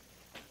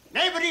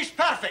 Nobody's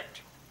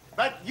perfect,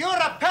 but you're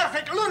a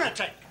perfect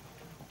lunatic.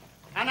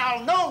 And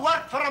I'll no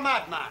work for a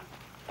madman.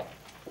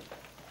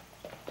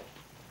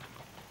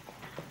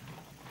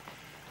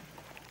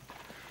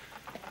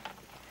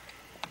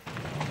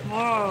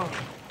 Whoa.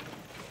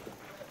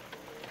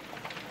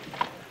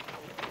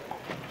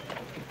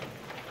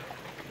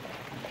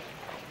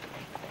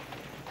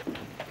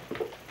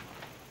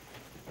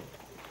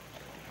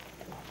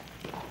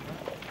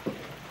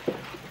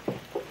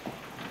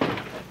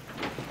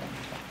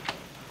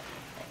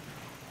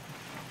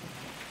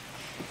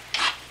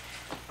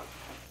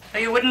 So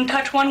you wouldn't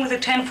touch one with a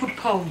 10-foot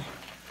pole?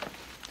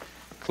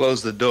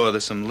 Close the door.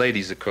 There's some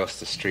ladies across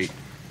the street.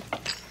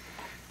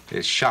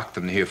 It shocked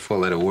them to hear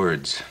four-letter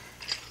words.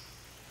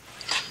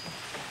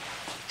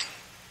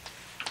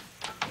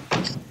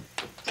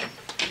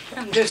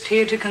 I'm just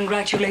here to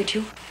congratulate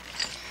you.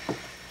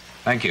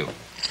 Thank you.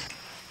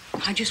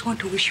 I just want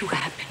to wish you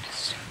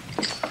happiness.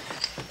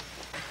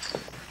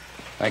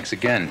 Thanks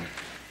again.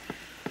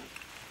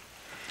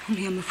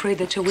 Only I'm afraid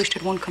that's a wish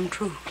that won't come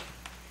true.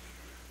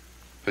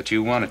 But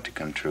you want it to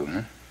come true,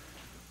 huh?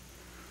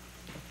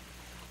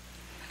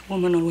 A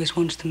woman always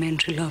wants the man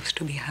she loves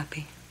to be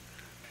happy.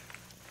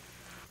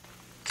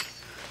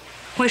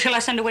 Where shall I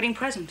send a wedding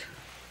present?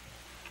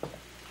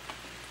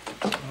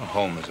 Oh,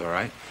 home is all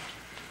right.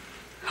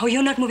 Oh,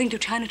 you're not moving to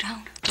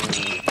Chinatown?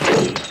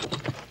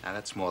 Now,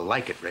 that's more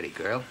like it, ready,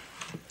 girl.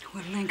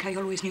 Well, Link, I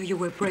always knew you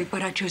were brave,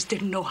 but I just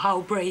didn't know how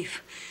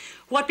brave.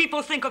 What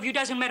people think of you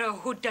doesn't matter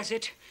who does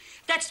it.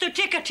 That's the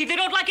ticket. If they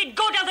don't like it,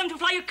 go tell them to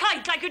fly a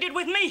kite like you did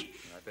with me.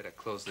 I better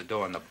close the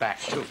door on the back,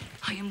 too.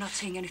 I am not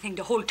saying anything.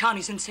 The whole town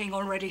is insane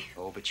already.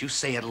 Oh, but you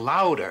say it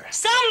louder.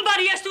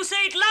 Somebody has to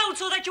say it loud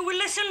so that you will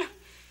listen.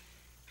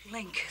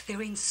 Link,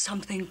 there ain't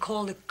something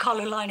called the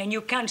color line, and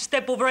you can't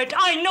step over it.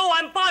 I know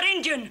I'm part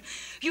Indian.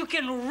 You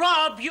can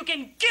rob, you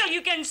can kill,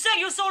 you can sell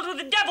your soul to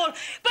the devil,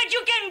 but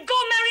you can go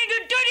marrying a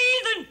dirty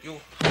heathen.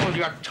 You hold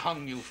your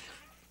tongue, you...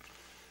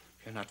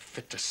 You're not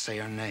fit to say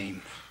her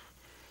name.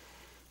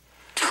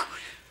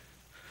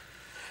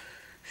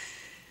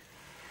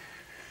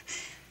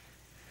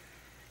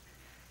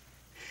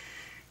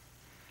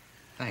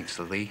 Thanks,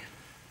 Lily.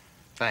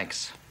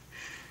 Thanks.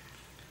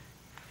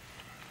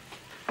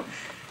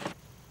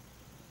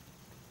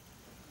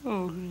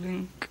 Oh,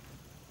 Link.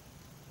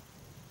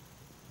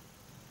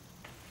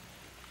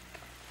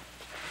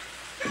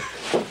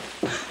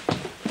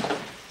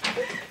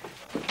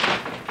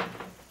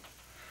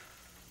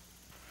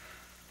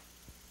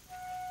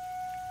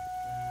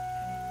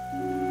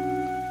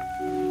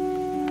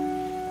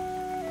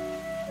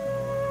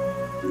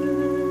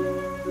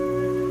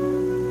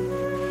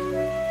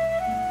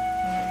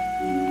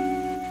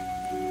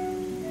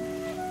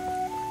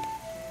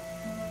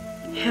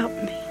 Help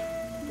me.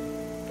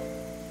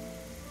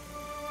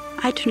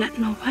 I do not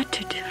know what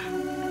to do.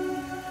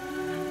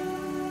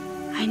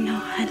 I know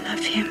I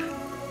love him.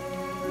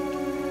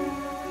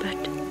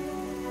 But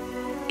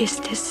is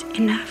this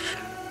enough?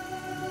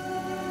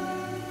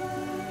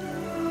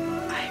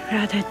 I'd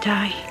rather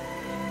die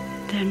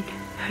than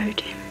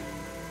hurt him.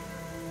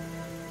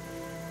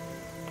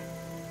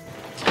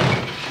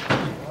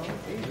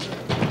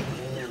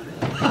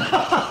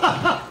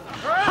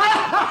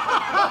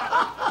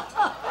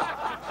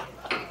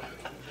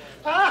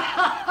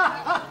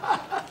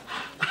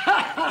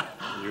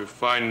 You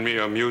find me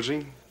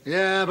amusing?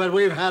 Yeah, but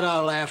we've had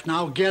our laugh.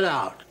 Now get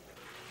out.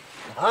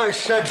 I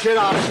said get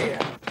out of here.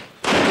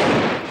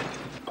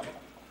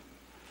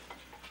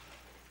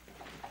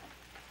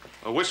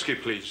 A whiskey,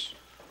 please.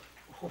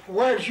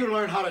 Where did you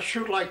learn how to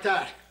shoot like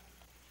that?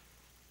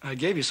 I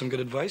gave you some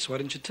good advice. Why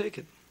didn't you take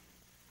it?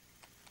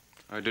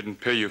 I didn't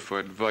pay you for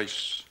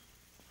advice.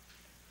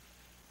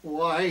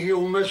 Why,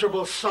 you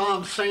miserable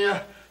psalm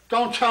singer.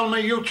 Don't tell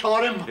me you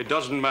taught him. It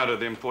doesn't matter.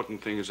 The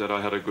important thing is that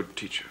I had a good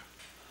teacher.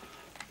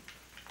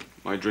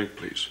 My drink,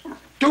 please.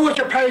 Do what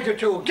you paid to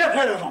do. Get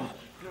rid of him.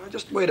 Now,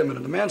 just wait a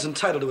minute. The man's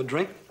entitled to a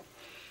drink.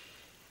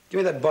 Give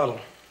me that bottle.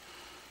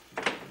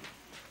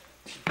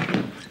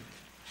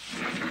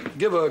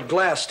 Give a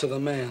glass to the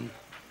man.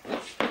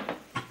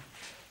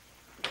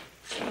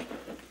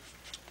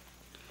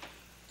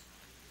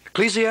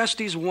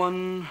 Ecclesiastes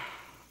 1,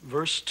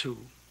 verse 2.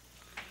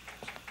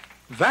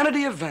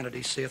 Vanity of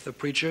vanity, saith the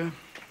preacher.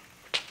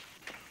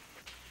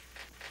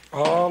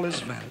 All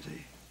is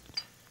vanity.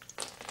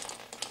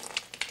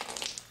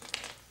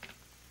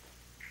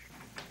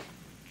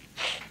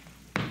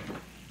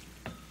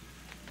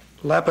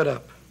 Lap it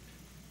up.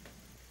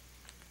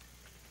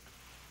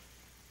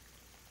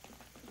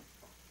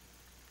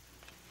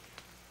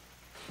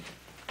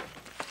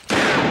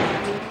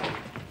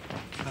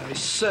 I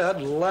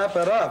said lap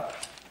it up.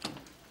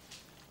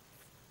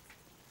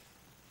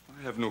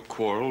 I have no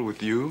quarrel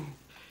with you.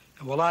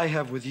 Well, I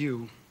have with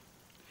you.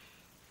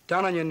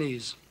 Down on your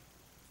knees.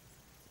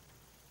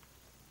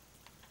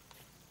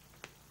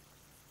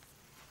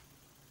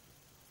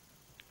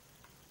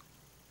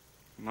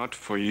 Not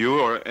for you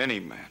or any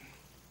man.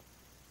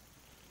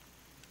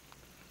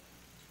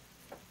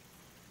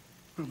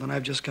 Well, then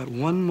I've just got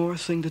one more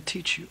thing to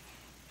teach you.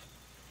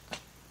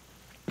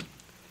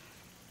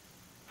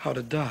 How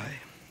to die.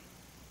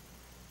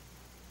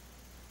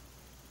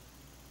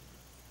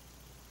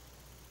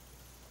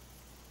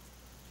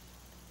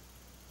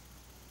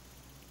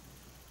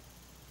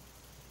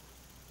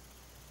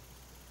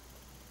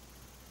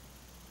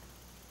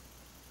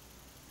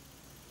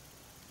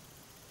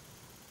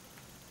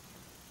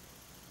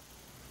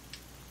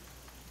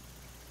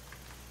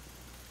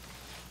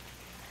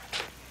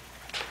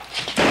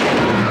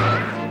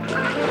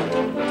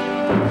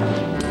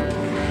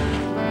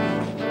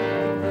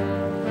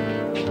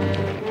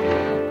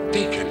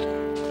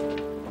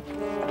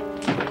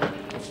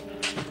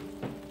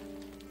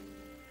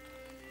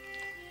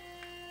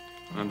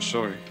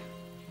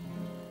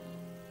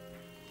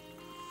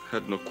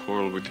 had no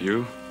quarrel with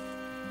you.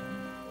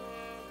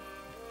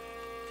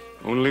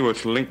 Only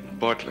with Link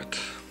Bartlett.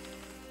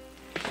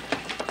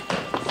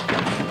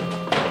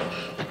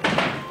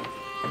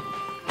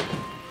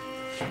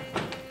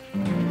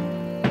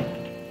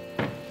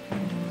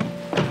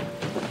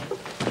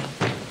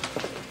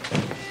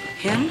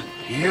 Him?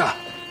 Yeah.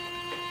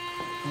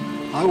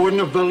 I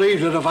wouldn't have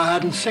believed it if I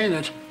hadn't seen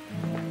it.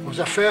 It was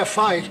a fair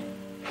fight.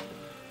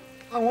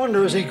 I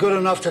wonder, is he good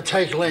enough to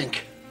take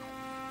Link?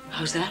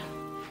 How's that?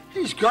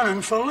 He's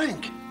gunning for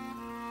Link.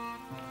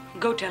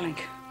 Go tell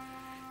Link.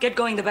 Get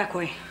going the back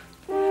way.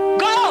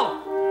 Go!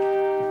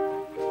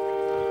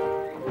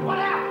 What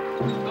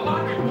happened? The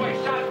laundry boy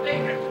shot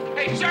David.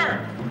 Hey,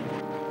 sir!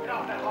 Get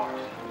off that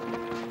horse.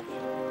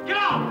 Get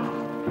off!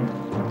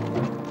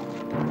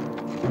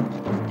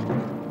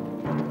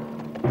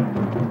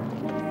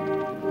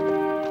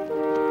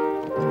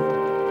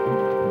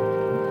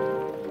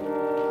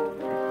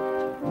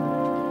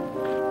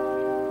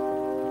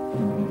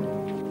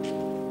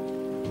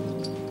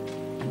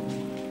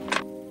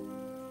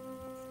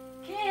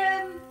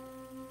 Kim!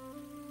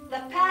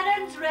 The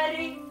pattern's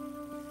ready.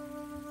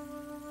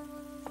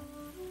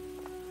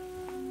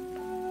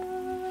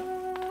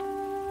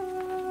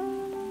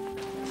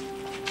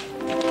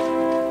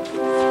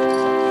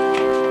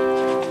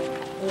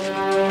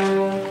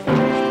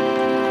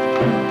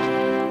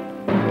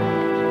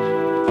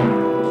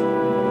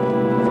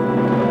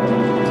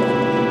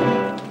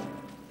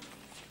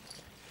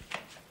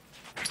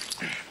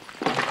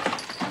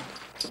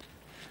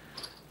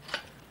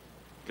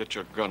 Get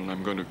your gun,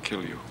 I'm going to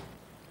kill you.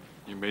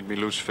 You made me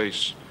lose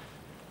face.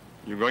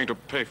 You're going to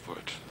pay for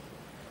it.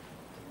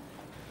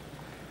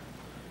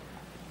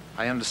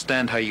 I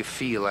understand how you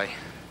feel. I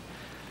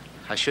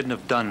shouldn't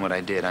have done what I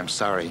did. I'm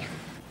sorry.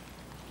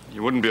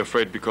 You wouldn't be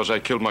afraid because I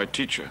killed my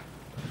teacher.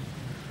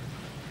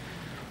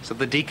 So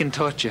the deacon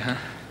taught you, huh?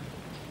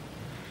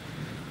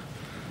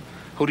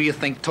 Who do you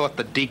think taught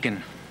the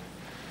deacon?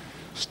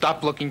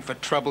 Stop looking for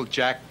trouble,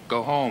 Jack.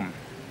 Go home.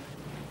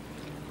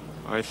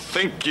 I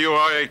think you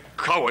are a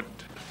coward.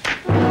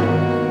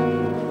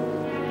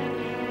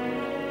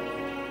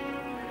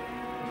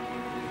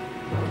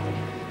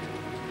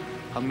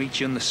 I'll meet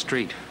you in the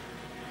street.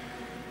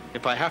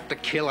 If I have to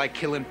kill, I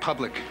kill in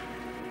public.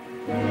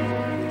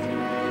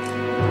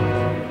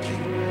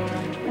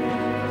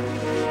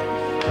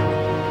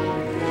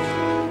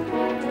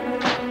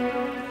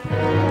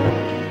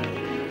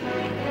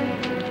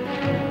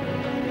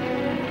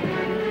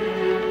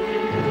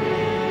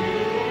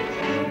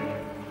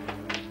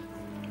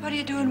 What are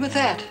you doing with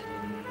that?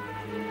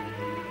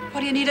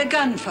 What do you need a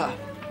gun for?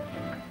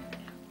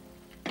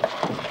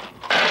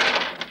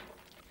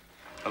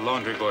 A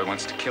laundry boy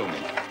wants to kill me.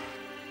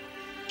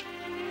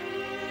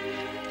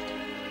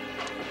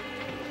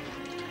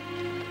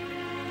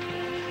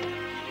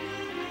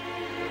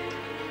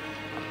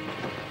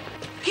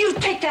 You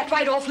take that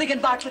right off,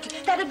 Ligon Bartlett.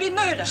 That'd be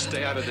murder.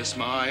 Stay out of this,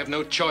 Ma. I have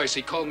no choice.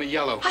 He called me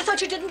yellow. I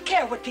thought you didn't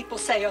care what people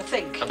say or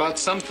think. About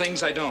some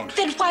things, I don't.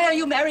 Then why are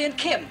you marrying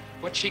Kim?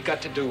 What's she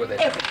got to do with it?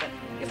 Everything.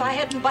 If I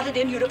hadn't butted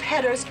in, you'd have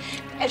had her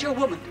as your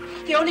woman.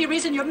 The only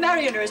reason you're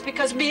marrying her is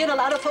because me and a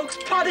lot of folks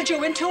prodded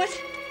you into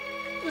it.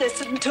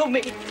 Listen to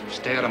me.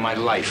 Stay out of my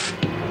life.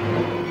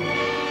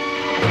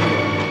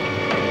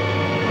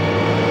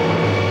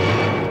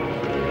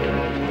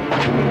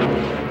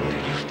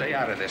 Stay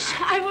out of this.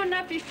 I will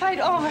not be fight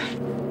over.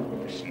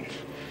 Listen,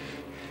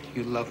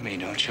 you love me,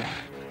 don't you?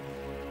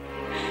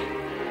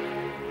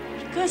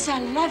 Because I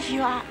love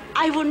you,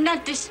 I will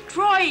not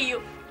destroy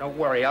you. Don't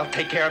worry, I'll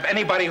take care of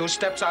anybody who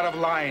steps out of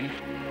line.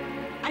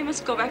 I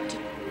must go back to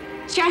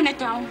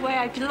Chinatown, where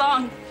I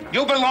belong.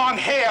 You belong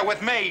here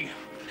with me.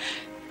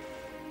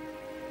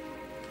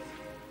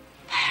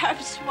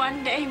 Perhaps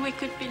one day we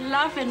could be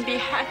loved and be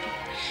happy,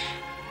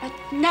 but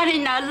not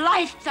in our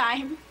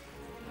lifetime.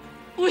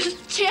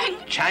 With Chang.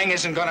 Chang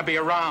isn't gonna be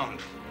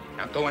around.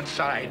 Now go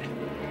inside.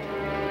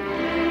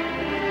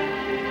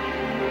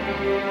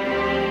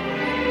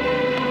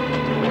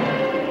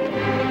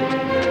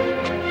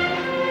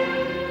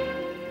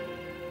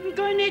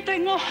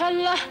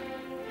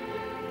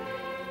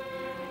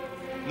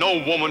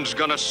 No woman's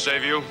gonna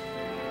save you.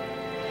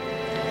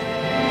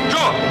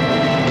 Go!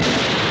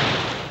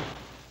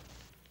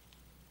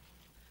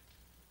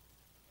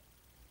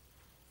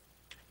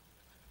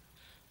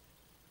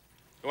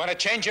 You want to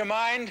change your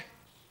mind?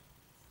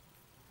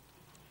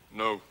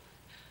 No.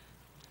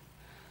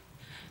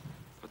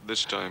 But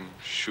this time,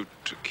 shoot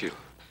to kill.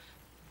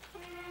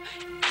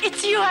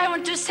 It's you I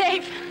want to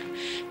save.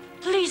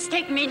 Please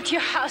take me into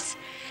your house.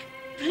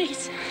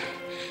 Please.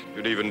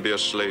 You'd even be a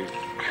slave.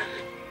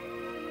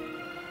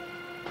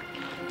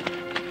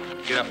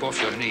 Get up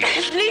off your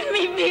knees. Leave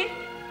me be.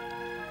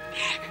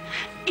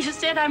 You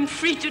said I'm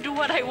free to do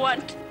what I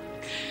want.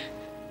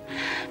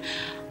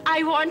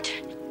 I want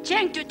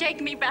Chang to take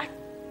me back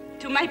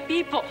to my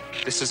people.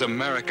 This is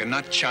America,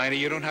 not China.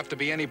 You don't have to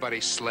be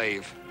anybody's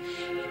slave.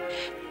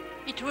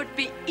 It would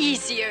be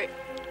easier,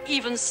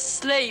 even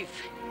slave,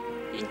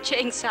 in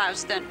Chang's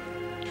house than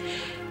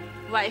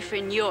wife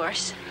in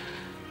yours.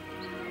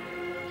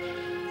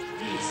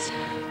 Please.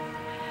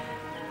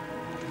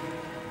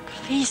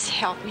 Please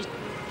help me.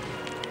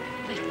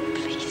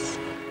 Please.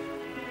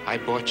 I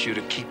bought you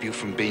to keep you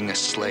from being a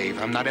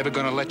slave. I'm not ever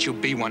gonna let you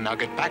be one. Now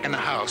get back in the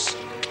house.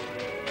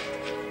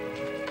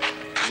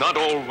 Not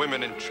all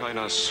women in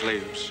China are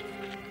slaves.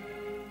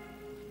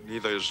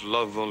 Neither is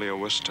love only a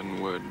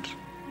Western word.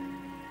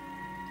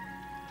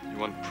 You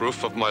want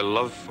proof of my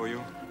love for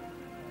you?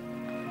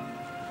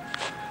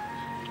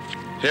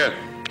 Here.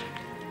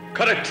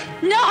 Cut it!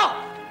 No!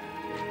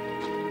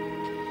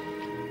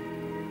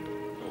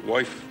 A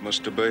wife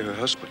must obey her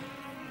husband.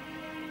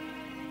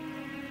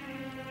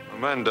 A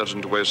man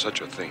doesn't wear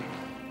such a thing.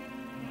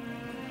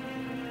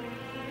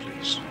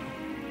 Please.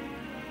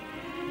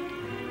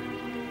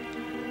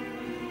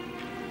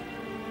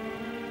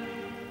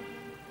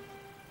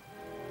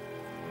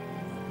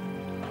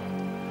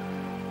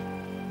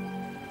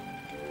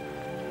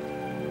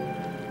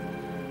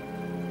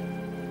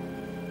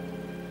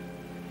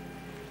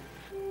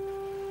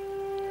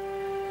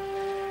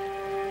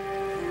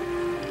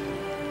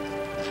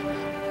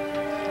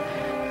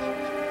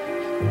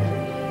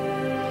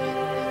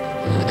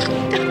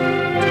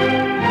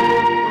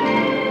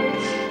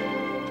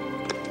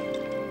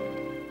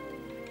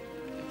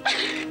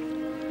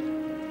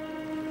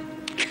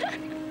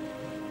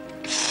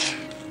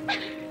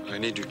 I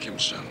need you,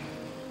 Kim-san.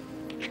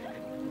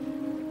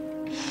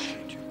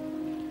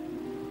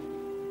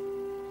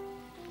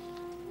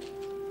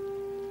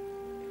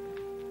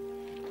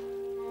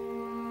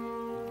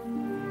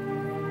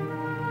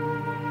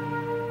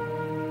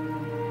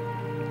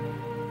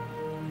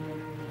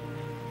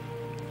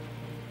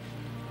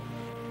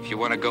 If you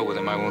want to go with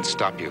him, I won't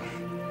stop you.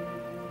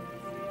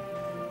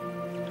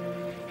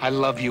 I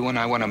love you and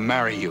I want to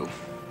marry you.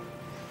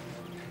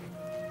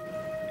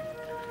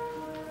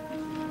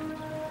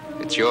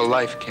 It's your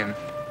life, Kim.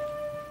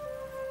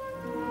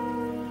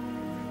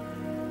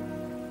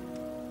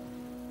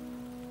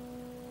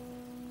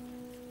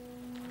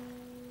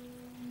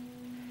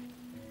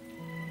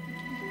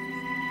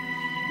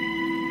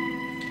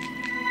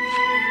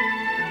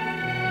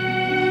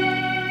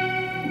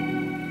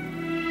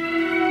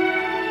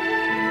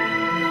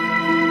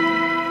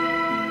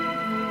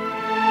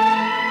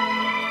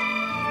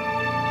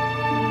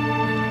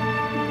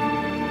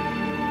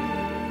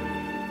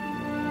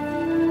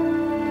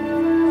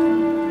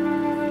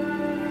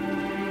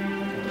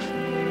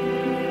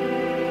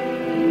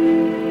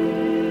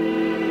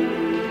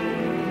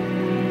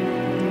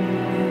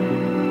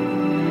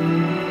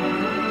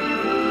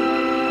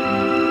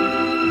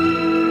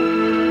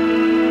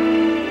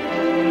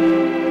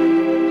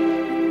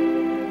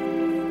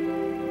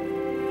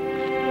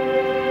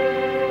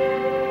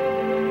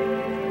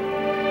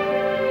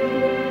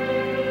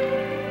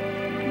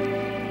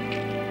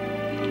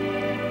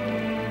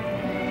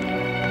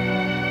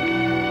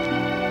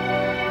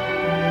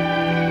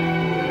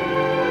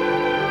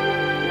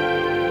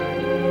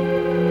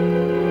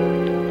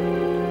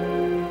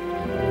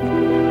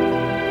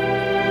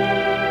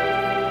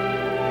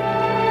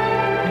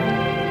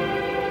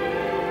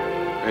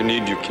 I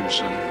need you,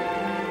 Kim-san.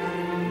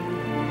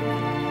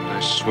 I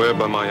swear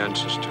by my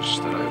ancestors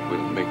that I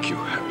will make you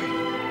happy.